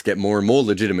helped us get more and more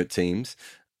legitimate teams.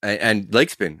 And leg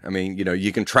spin, I mean,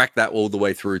 you can track that all the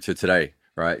way through to today,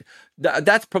 right?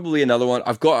 That's probably another one.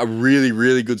 I've got a really,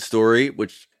 really good story,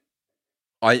 which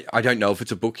I don't know if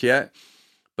it's a book yet,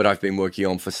 but I've been working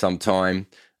on for some time,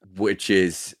 which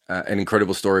is an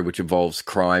incredible story which involves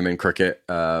crime and cricket,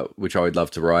 which I would love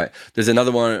to write. There's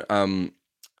another one,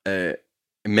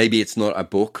 maybe it's not a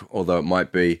book, although it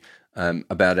might be,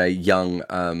 about a young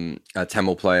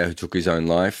Tamil player who took his own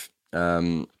life,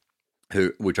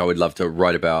 which I would love to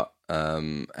write about,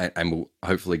 and we'll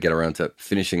hopefully get around to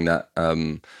finishing that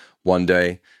one day.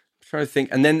 I'm trying to think.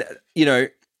 And then,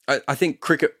 I think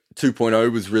Cricket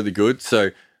 2.0 was really good.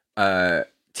 So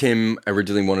Tim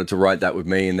originally wanted to write that with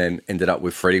me and then ended up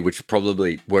with Freddie, which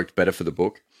probably worked better for the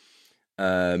book.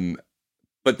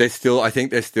 But I think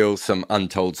there's still some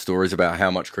untold stories about how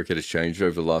much cricket has changed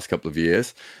over the last couple of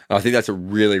years. And I think that's a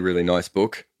really, really nice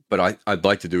book, but I'd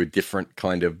like to do a different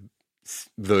kind of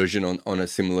version on a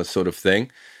similar sort of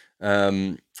thing.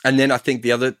 And then I think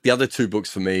the other 2 books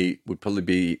for me would probably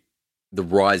be The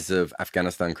Rise of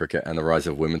Afghanistan Cricket and The Rise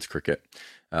of Women's Cricket.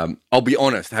 I'll be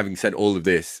honest, having said all of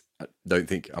this, I don't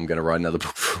think I'm going to write another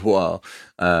book for a while.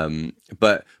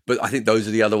 But I think those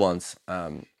are the other ones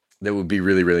that would be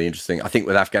really, really interesting. I think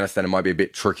with Afghanistan, it might be a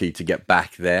bit tricky to get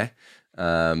back there.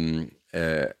 I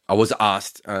was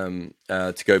asked to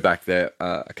go back there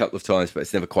a couple of times, but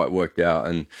it's never quite worked out.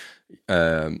 And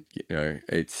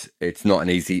it's not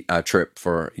an easy trip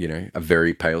for a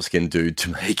very pale-skinned dude to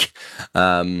make.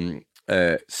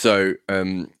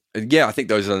 Yeah, I think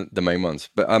those are the main ones.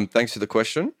 But thanks for the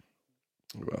question.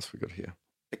 What else we got here?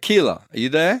 Akila, are you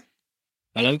there?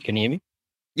 Hello, can you hear me?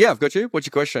 Yeah, I've got you. What's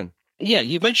your question? Yeah,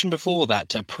 you mentioned before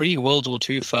that pre-World War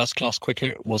II first-class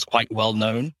cricket was quite well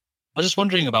known. I was just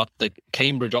wondering about the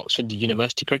Cambridge-Oxford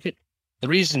University cricket. The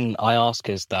reason I ask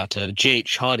is that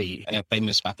G.H. Hardy, a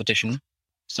famous mathematician,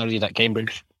 studied at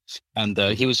Cambridge, and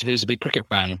he was a big cricket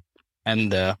fan.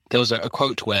 And there was a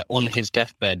quote where on his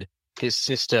deathbed, his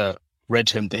sister read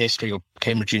him the history of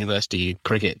Cambridge University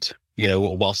cricket,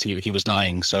 whilst he was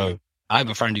dying. So I have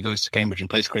a friend who goes to Cambridge and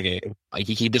plays cricket.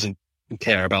 He doesn't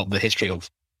care about the history of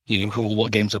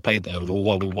what games are played there,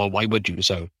 or why would you?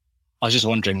 So I was just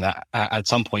wondering that at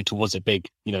some point, was it big,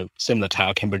 similar to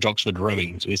how Cambridge-Oxford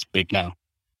rowing is big now?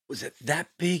 Was it that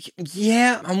big?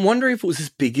 Yeah, I'm wondering if it was as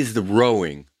big as the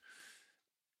rowing.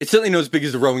 It's certainly not as big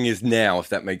as the rowing is now, if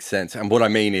that makes sense. And what I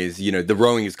mean is, the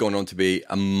rowing has gone on to be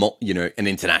an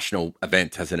international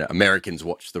event, hasn't it? Americans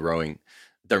watch the rowing,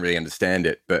 don't really understand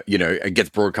it, but it gets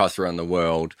broadcast around the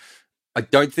world. I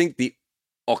don't think the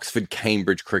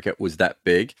Oxford-Cambridge cricket was that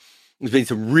big. There's been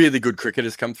some really good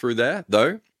cricketers come through there,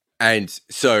 though. And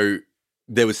so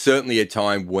there was certainly a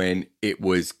time when it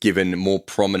was given more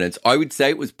prominence. I would say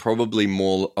it was probably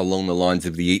more along the lines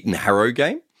of the Eton Harrow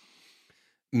game.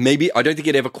 Maybe, I don't think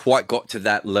it ever quite got to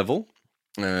that level.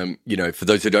 For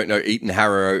those who don't know, Eton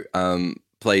Harrow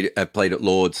played at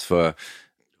Lord's for, I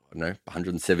don't know,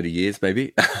 170 years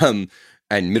maybe. And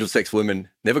Middlesex women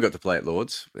never got to play at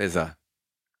Lord's.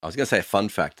 I was going to say a fun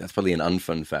fact. That's probably an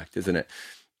unfun fact, isn't it?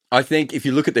 I think if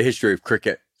you look at the history of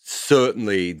cricket,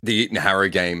 certainly the Eton Harrow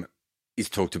game is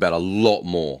talked about a lot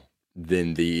more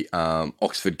than the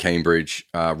Oxford-Cambridge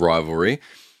rivalry.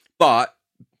 But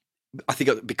I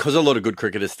think because a lot of good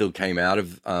cricketers still came out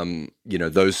of,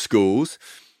 those schools,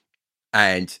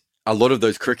 and a lot of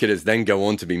those cricketers then go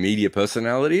on to be media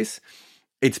personalities,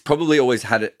 it's probably always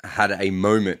had a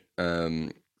moment.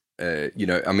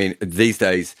 These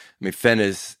days,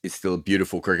 Fenner's is still a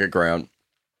beautiful cricket ground.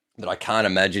 But I can't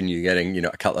imagine you getting,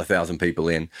 a couple of thousand people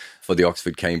in for the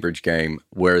Oxford-Cambridge game.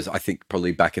 Whereas I think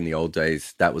probably back in the old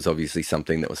days, that was obviously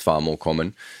something that was far more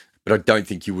common. But I don't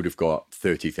think you would have got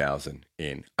 30,000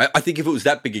 in. I think if it was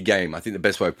that big a game, I think the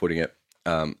best way of putting it,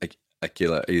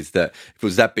 Akila, is that if it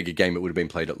was that big a game, it would have been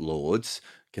played at Lord's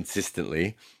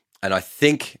consistently. And I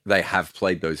think they have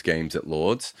played those games at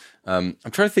Lord's. I'm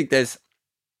trying to think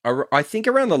I think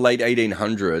around the late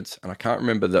 1800s, and I can't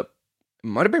remember it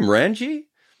might have been Ranji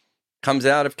comes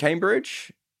out of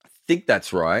Cambridge. I think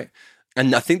that's right.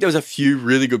 And I think there was a few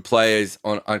really good players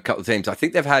on a couple of teams. I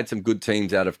think they've had some good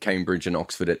teams out of Cambridge and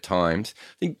Oxford at times.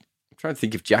 I'm trying to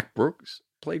think if Jack Brooks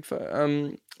played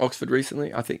for Oxford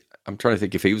recently. I'm trying to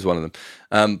think if he was one of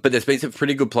them. But there's been some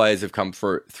pretty good players have come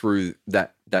through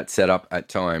that setup at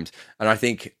times. And I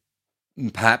think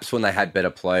perhaps when they had better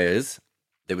players,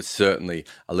 there was certainly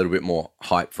a little bit more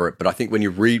hype for it. But I think when you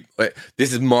read,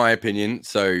 this is my opinion,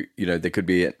 so, there could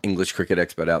be an English cricket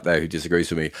expert out there who disagrees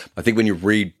with me. I think when you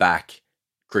read back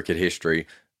cricket history,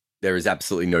 there is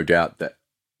absolutely no doubt that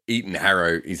Eton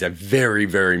Harrow is a very,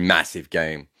 very massive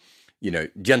game.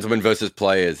 Gentlemen versus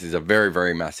players is a very,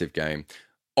 very massive game.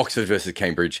 Oxford versus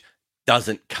Cambridge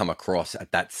doesn't come across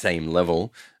at that same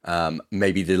level,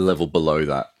 maybe the level below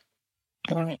that.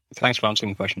 All right. Thanks for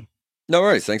answering the question. No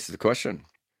worries. Thanks for the question.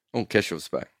 Oh, Keshav's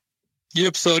back.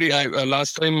 Yep, sorry.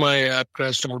 Last time my app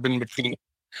crashed out in between.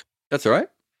 That's all right.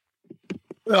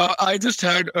 I just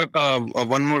had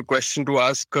one more question to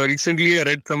ask. Recently, I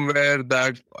read somewhere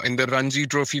that in the Ranji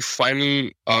Trophy final,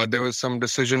 there was some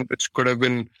decision which could have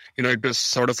been, it was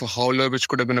sort of a howler which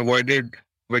could have been avoided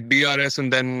with DRS.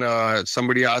 And then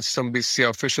somebody asked some BCCI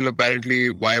official apparently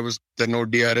why was there no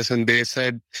DRS, and they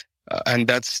said, and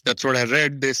that's what I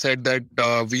read. They said that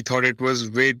we thought it was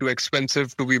way too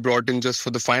expensive to be brought in just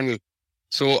for the final.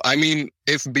 So, I mean,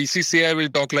 if BCCI will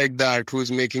talk like that,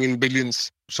 who's making in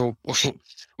billions? So,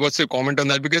 what's your comment on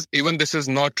that? Because even this is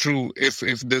not true. If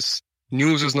this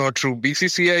news is not true,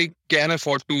 BCCI can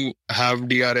afford to have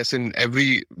DRS in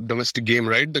every domestic game,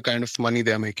 right? The kind of money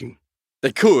they're making.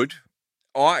 They could.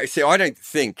 I don't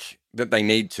think that they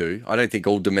need to. I don't think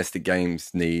all domestic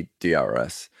games need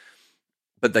DRS.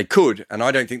 But they could, and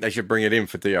I don't think they should bring it in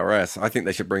for DRS. I think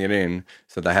they should bring it in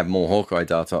so they have more Hawkeye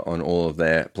data on all of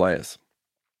their players.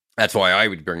 That's why I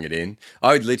would bring it in.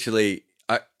 I would literally,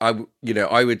 I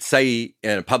would say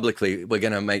publicly, we're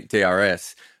going to make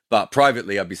DRS, but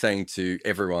privately, I'd be saying to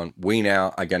everyone, we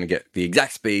now are going to get the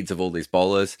exact speeds of all these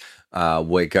bowlers.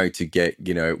 We're going to get,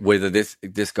 whether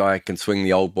this guy can swing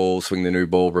the old ball, swing the new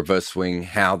ball, reverse swing,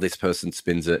 how this person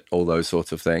spins it, all those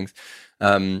sorts of things.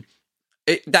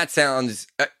 That sounds,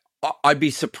 I'd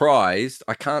be surprised.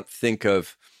 I can't think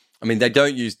of, they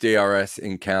don't use DRS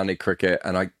in county cricket,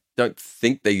 and I don't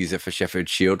think they use it for Sheffield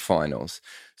Shield finals.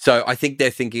 So I think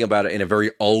they're thinking about it in a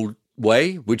very old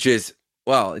way, which is,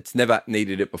 well, it's never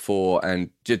needed it before. And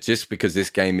just because this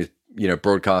game is,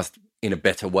 broadcast in a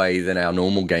better way than our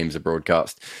normal games are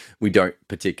broadcast, we don't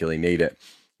particularly need it.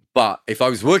 But if I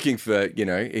was working for,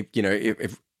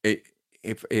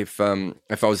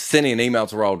 if I was sending an email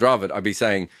to Royal Dravid, I'd be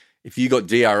saying, if you got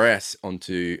DRS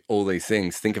onto all these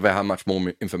things, think about how much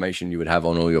more information you would have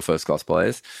on all your first-class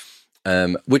players,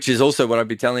 which is also what I'd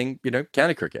be telling,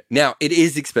 county cricket. Now, it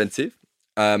is expensive.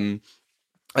 I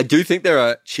do think there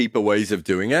are cheaper ways of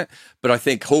doing it, but I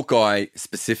think Hawkeye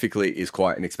specifically is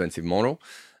quite an expensive model.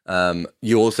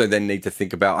 You also then need to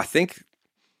think about, I think,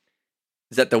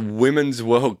 is that the Women's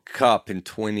World Cup in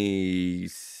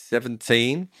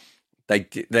 2017,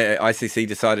 the ICC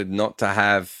decided not to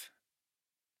have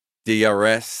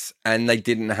DRS, and they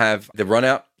didn't have the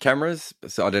run-out cameras.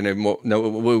 So I don't know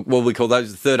what we call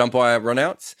those, the third umpire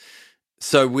run-outs.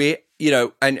 So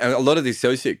and a lot of the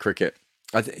associate cricket,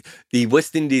 I think the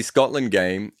West Indies-Scotland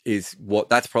game is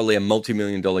that's probably a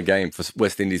multi-million-dollar game for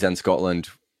West Indies and Scotland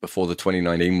before the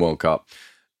 2019 World Cup.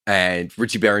 And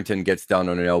Richie Barrington gets done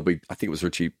on an I think it was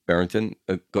Richie Barrington,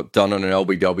 got done on an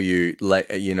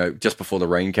LBW, just before the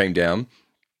rain came down.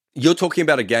 You're talking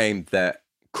about a game that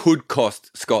could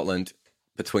cost Scotland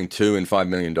between $2 and $5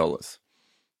 million,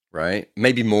 right?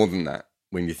 Maybe more than that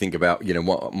when you think about,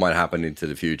 what might happen into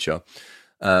the future.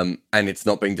 And it's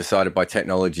not being decided by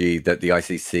technology that the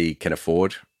ICC can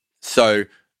afford. So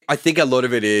I think a lot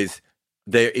of it is,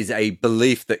 there is a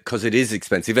belief that because it is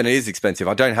expensive, and it is expensive,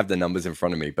 I don't have the numbers in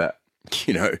front of me, but,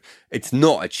 it's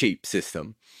not a cheap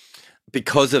system.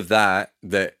 Because of that,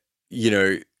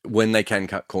 when they can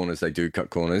cut corners, they do cut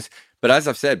corners. But as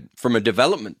I've said, from a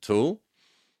development tool,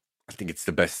 I think it's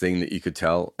the best thing that you could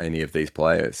tell any of these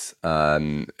players.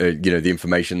 The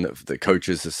information that the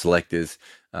coaches, the selectors,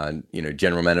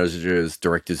 general managers,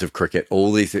 directors of cricket,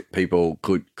 all these people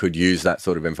could use that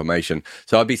sort of information.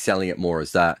 So I'd be selling it more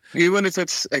as that. Even if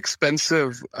it's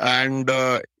expensive, and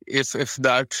if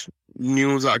that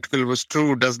news article was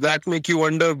true, does that make you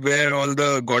wonder where all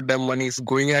the goddamn money is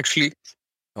going actually?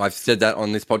 I've said that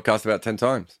on this podcast about 10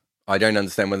 times. I don't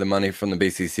understand where the money from the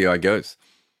BCCI goes.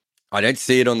 I don't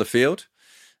see it on the field.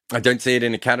 I don't see it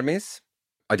in academies.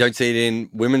 I don't see it in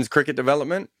women's cricket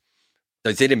development.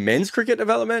 Don't see it in men's cricket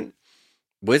development.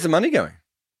 Where's the money going?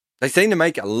 They seem to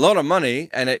make a lot of money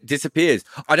and it disappears.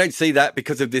 I don't see that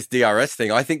because of this DRS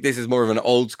thing. I think this is more of an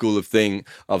old school of thing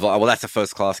of like, well, that's a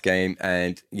first class game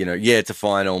and, it's a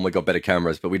final and we got better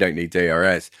cameras, but we don't need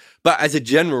DRS. But as a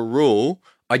general rule,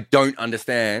 I don't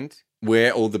understand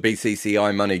where all the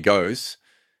BCCI money goes.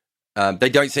 They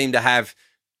don't seem to have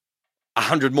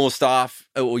 100 more staff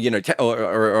or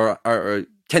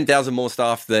 10,000 more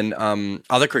staff than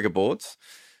other cricket boards.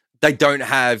 They don't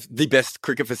have the best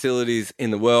cricket facilities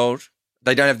in the world.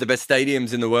 They don't have the best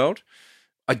stadiums in the world.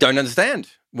 I don't understand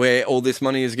where all this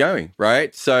money is going,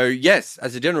 right? So yes,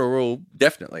 as a general rule,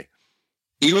 definitely.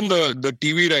 Even the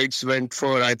TV rights went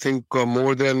for, I think,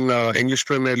 more than English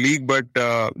Premier League, but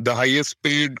the highest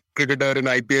paid cricketer in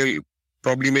IPL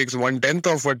probably makes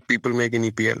 1/10 of what people make in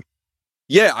EPL.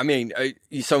 Yeah, I mean,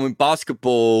 so in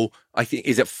basketball, I think,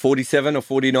 is it 47 or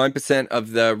 49%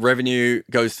 of the revenue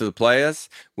goes to the players,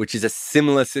 which is a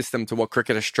similar system to what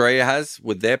Cricket Australia has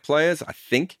with their players, I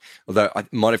think. Although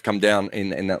it might have come down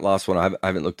in that last one. I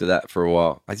haven't looked at that for a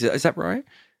while. Is that right?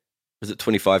 Or is it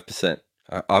 25%?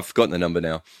 I've forgotten the number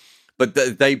now. But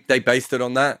they based it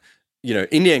on that.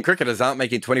 Indian cricketers aren't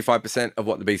making 25% of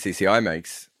what the BCCI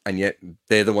makes, and yet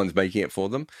they're the ones making it for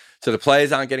them. So the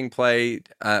players aren't getting paid.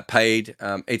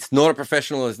 It's not a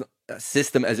professional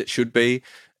system as it should be.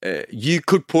 You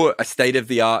could put a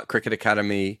state-of-the-art cricket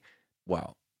academy,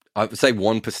 well, I would say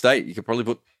one per state. You could probably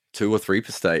put 2 or 3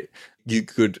 per state. You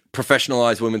could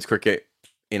professionalize women's cricket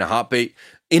in a heartbeat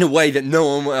in a way that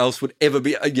no one else would ever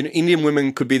be. Indian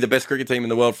women could be the best cricket team in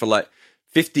the world for like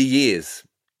 50 years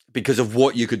because of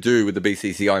what you could do with the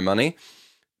BCCI money.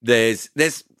 There's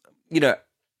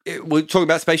we're talking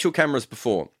about spatial cameras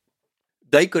before.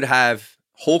 They could have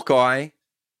Hawkeye,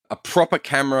 a proper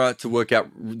camera to work out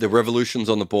the revolutions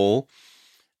on the ball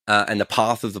and the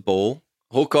path of the ball.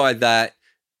 Hawkeye, that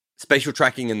spatial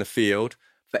tracking in the field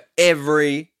for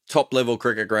every top-level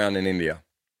cricket ground in India,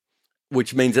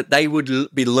 which means that they would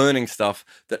be learning stuff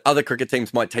that other cricket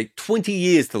teams might take 20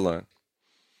 years to learn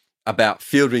about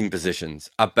fielding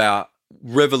positions, about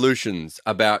revolutions,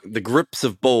 about the grips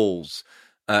of balls,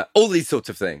 all these sorts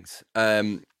of things.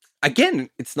 Again,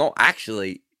 it's not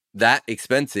actually that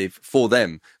expensive for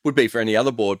them. Would be for any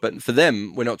other board, but for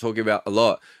them, we're not talking about a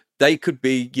lot. They could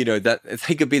be, that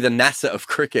they could be the NASA of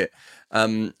cricket,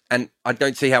 and I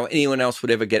don't see how anyone else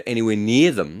would ever get anywhere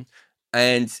near them.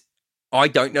 And I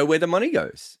don't know where the money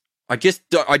goes. I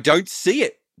don't see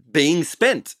it being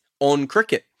spent on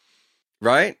cricket,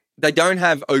 right? They don't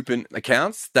have open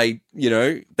accounts. They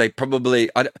probably,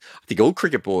 I think all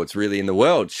cricket boards really in the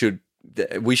world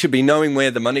we should be knowing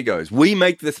where the money goes. We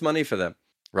make this money for them,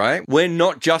 right? We're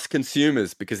not just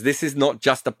consumers because this is not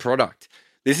just a product.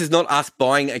 This is not us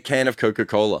buying a can of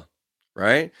Coca-Cola,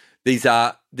 right? These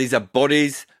are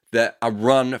bodies that are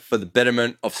run for the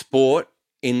betterment of sport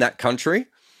in that country.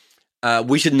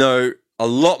 We should know a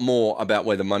lot more about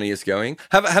where the money is going.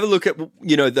 Have a look at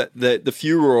the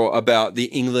furor about the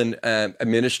England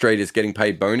administrators getting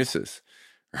paid bonuses,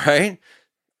 right?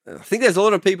 I think there's a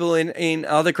lot of people in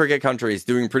other cricket countries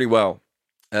doing pretty well,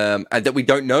 and that we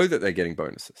don't know that they're getting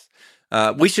bonuses.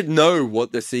 We should know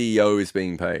what the CEO is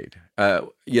being paid.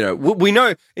 We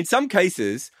know in some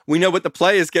cases we know what the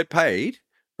players get paid,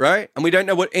 right? And we don't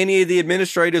know what any of the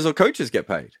administrators or coaches get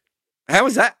paid. How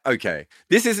is that okay?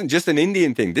 This isn't just an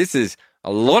Indian thing. This is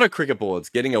a lot of cricket boards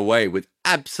getting away with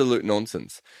absolute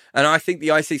nonsense. And I think the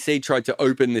ICC tried to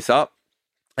open this up,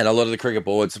 and a lot of the cricket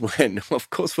boards went, of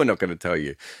course, we're not going to tell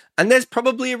you. And there's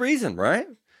probably a reason, right?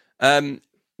 There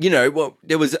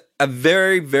was a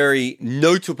very, very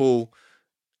notable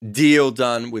deal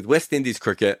done with West Indies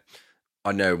cricket,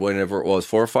 I know, whenever it was,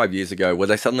 4 or 5 years ago, where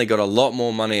they suddenly got a lot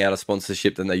more money out of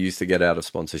sponsorship than they used to get out of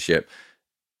sponsorship.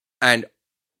 And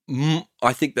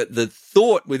I think that the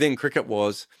thought within cricket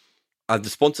was, the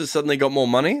sponsors suddenly got more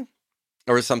money,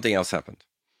 or has something else happened?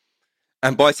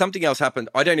 And by something else happened,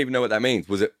 I don't even know what that means.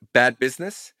 Was it bad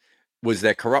business? Was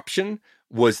there corruption?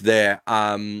 Was it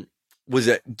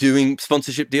doing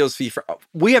sponsorship deals for you?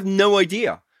 We have no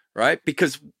idea, right?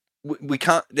 Because we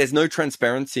can't. There's no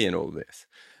transparency in all this,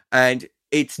 and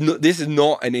this is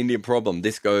not an Indian problem.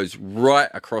 This goes right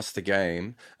across the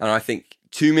game, and I think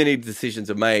too many decisions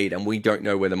are made and we don't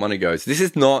know where the money goes. This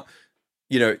is not,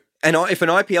 and if an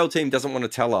IPL team doesn't want to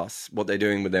tell us what they're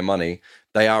doing with their money,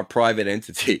 they are a private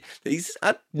entity. These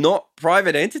are not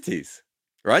private entities,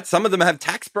 right? Some of them have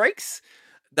tax breaks.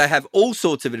 They have all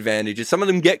sorts of advantages. Some of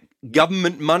them get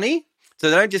government money. So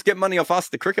they don't just get money off us,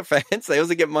 the cricket fans. They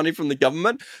also get money from the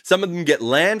government. Some of them get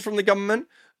land from the government.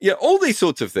 All these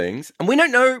sorts of things. And we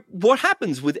don't know what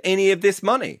happens with any of this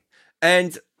money.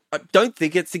 And I don't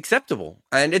think it's acceptable.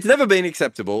 And it's never been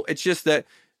acceptable. It's just that,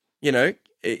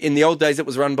 in the old days, it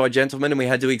was run by gentlemen and we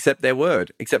had to accept their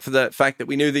word, except for the fact that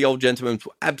we knew the old gentlemen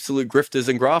were absolute grifters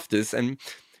and grafters. And,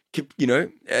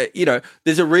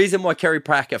 there's a reason why Kerry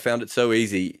Packer found it so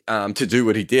easy to do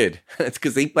what he did. It's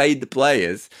because he paid the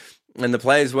players and the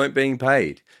players weren't being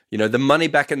paid. The money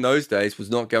back in those days was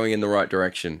not going in the right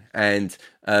direction. And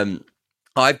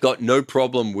I've got no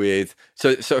problem with...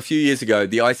 So a few years ago,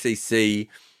 the ICC,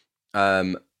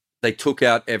 they took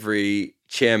out every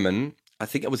chairman. I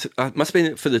think it must have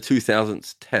been for the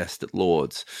 2000s test at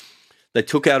Lord's. They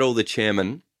took out all the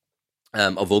chairmen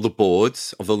of all the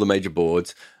boards, of all the major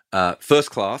boards, first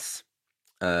class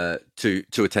to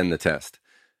attend the test.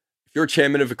 If you're a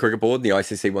chairman of a cricket board and the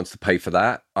ICC wants to pay for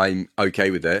that, I'm okay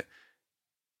with it.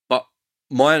 But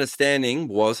my understanding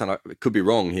was, and I could be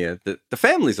wrong here, that the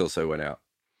families also went out.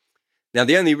 Now,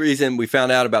 the only reason we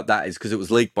found out about that is because it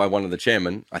was leaked by one of the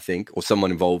chairmen, I think, or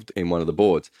someone involved in one of the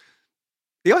boards.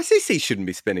 The ICC shouldn't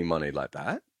be spending money like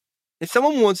that. If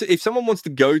someone wants to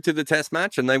go to the test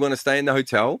match and they want to stay in the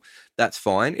hotel, that's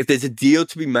fine. If there's a deal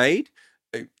to be made,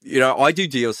 I do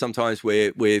deals sometimes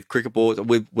with cricket boards,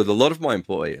 with a lot of my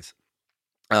employers.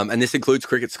 And this includes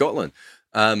Cricket Scotland,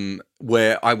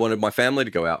 where I wanted my family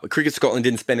to go out. Cricket Scotland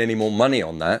didn't spend any more money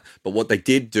on that, but what they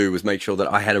did do was make sure that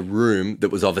I had a room that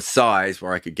was of a size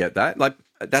where I could get that. Like,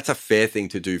 that's a fair thing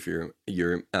to do for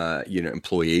your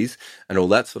employees and all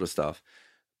that sort of stuff.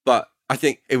 But I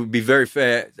think it would be very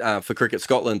fair for Cricket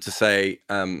Scotland to say,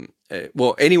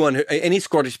 any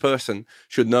Scottish person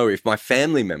should know if my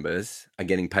family members are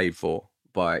getting paid for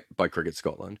by Cricket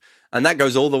Scotland. And that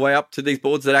goes all the way up to these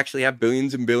boards that actually have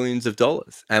billions and billions of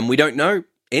dollars. And we don't know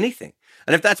anything.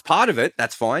 And if that's part of it,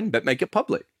 that's fine, but make it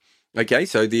public. Okay,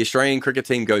 so the Australian cricket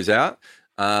team goes out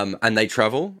and they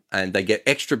travel and they get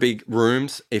extra big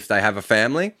rooms if they have a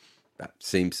family. That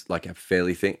seems like a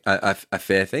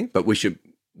fair thing, but we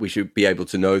should be able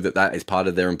to know that is part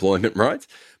of their employment rights.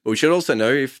 But we should also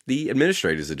know if the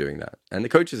administrators are doing that and the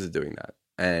coaches are doing that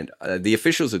and the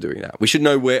officials are doing that. We should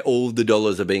know where all the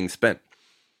dollars are being spent.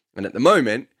 And at the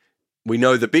moment, we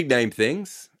know the big name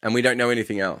things and we don't know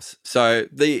anything else. So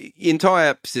the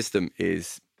entire system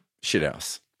is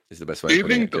shithouse, is the best way to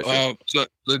put it. Do you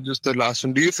think, just the last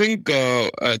one, do you think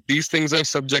these things are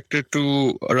subjected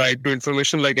to a right to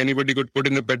information? Like anybody could put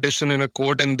in a petition in a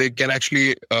court and they can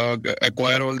actually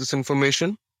acquire all this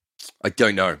information? I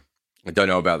don't know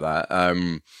about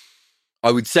that.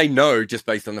 I would say no, just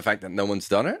based on the fact that no one's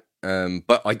done it.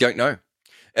 But I don't know.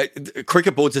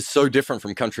 Cricket boards are so different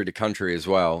from country to country as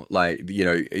well, like,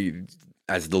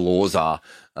 as the laws are,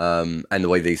 and the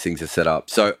way these things are set up.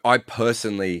 So I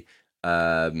personally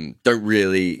don't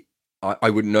really, I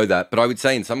wouldn't know that, but I would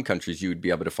say in some countries you would be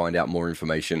able to find out more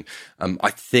information.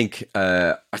 I think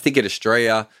in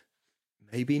Australia,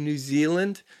 maybe New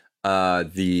Zealand,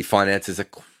 the finances are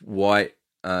quite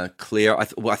clear. I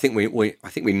think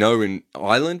we know in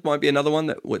Ireland might be another one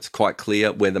that it's quite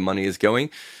clear where the money is going.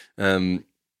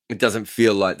 It doesn't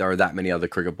feel like there are that many other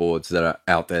cricket boards that are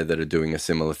out there that are doing a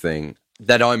similar thing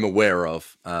that I'm aware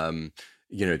of.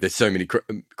 There's so many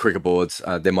cricket boards.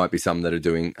 There might be some that are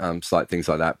doing slight things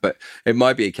like that, but it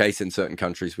might be a case in certain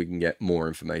countries we can get more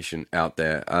information out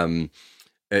there.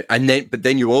 But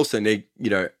then you also need,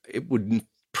 it would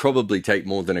probably take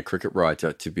more than a cricket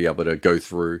writer to be able to go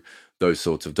through those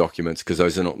sorts of documents, because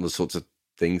those are not the sorts of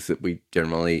things that we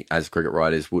generally, as cricket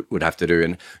writers, would have to do.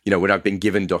 And, when I've been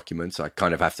given documents, I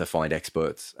kind of have to find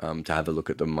experts to have a look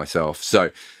at them myself.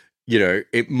 So,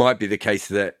 it might be the case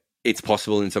that it's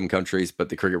possible in some countries, but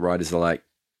the cricket writers are like,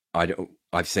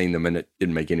 I've seen them and it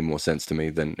didn't make any more sense to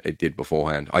me than it did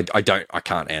beforehand. I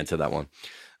can't answer that one.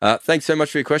 Thanks so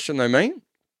much for your question though, mate.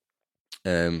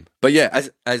 But yeah,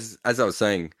 as I was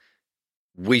saying,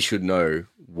 we should know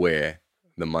where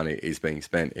the money is being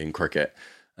spent in cricket,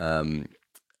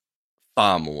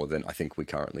 far more than I think we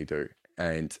currently do.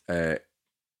 And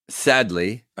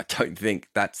sadly, I don't think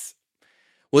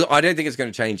it's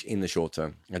going to change in the short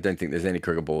term. I don't think there's any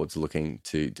cricket boards looking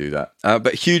to do that.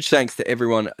 But huge thanks to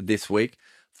everyone this week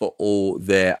for all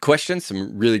their questions.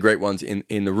 Some really great ones in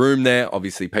the room there.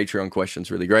 Obviously, Patreon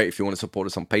questions, really great. If you want to support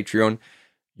us on Patreon,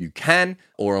 you can,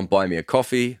 or on Buy Me a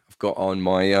Coffee. I've got on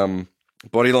my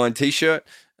Bodyline t-shirt.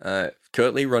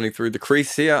 Curtly running through the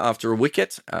crease here after a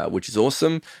wicket, which is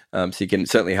awesome. So you can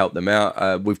certainly help them out.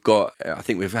 I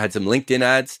think we've had some LinkedIn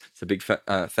ads. So big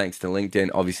thanks to LinkedIn,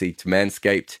 obviously to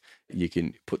Manscaped. You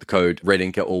can put the code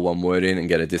REDINKER, all one word, in and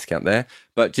get a discount there.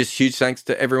 But just huge thanks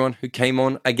to everyone who came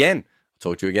on again.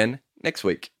 I'll talk to you again next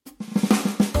week.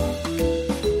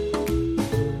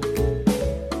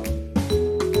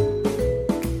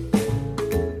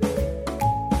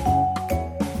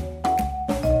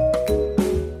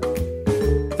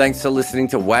 Thanks for listening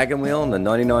to Wagon Wheel on the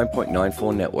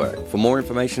 99.94 network. For more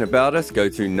information about us, go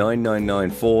to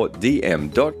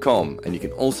 9994dm.com, and you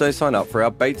can also sign up for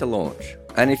our beta launch.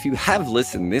 And if you have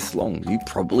listened this long, you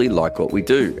probably like what we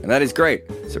do, and that is great.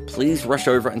 So please rush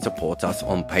over and support us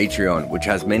on Patreon, which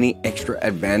has many extra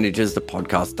advantages the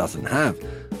podcast doesn't have,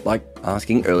 like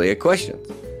asking earlier questions.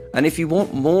 And if you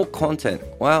want more content,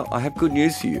 well, I have good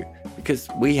news for you, because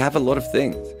we have a lot of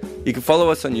things. You can follow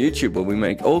us on YouTube, where we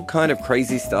make all kind of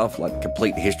crazy stuff like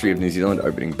complete history of New Zealand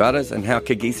opening batters and how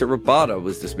Kagisa Rabada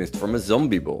was dismissed from a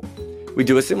zombie ball. We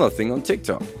do a similar thing on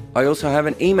TikTok. I also have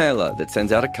an emailer that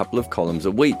sends out a couple of columns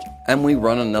a week, and we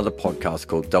run another podcast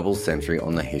called Double Century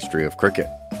on the history of cricket.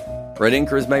 Red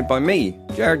Inker is made by me,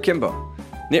 Jared Kimber.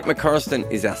 Nick McCorriston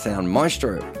is our sound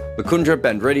maestro. Mukundra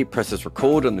Bandreddi presses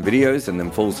record on the videos and then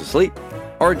falls asleep.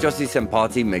 Orajossi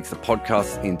Sempati makes the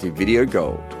podcast into video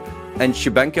gold. And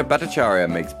Shubhankar Bhattacharya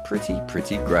makes pretty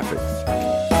graphics.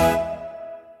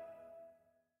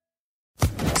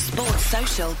 Sports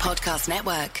Social Podcast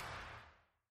Network.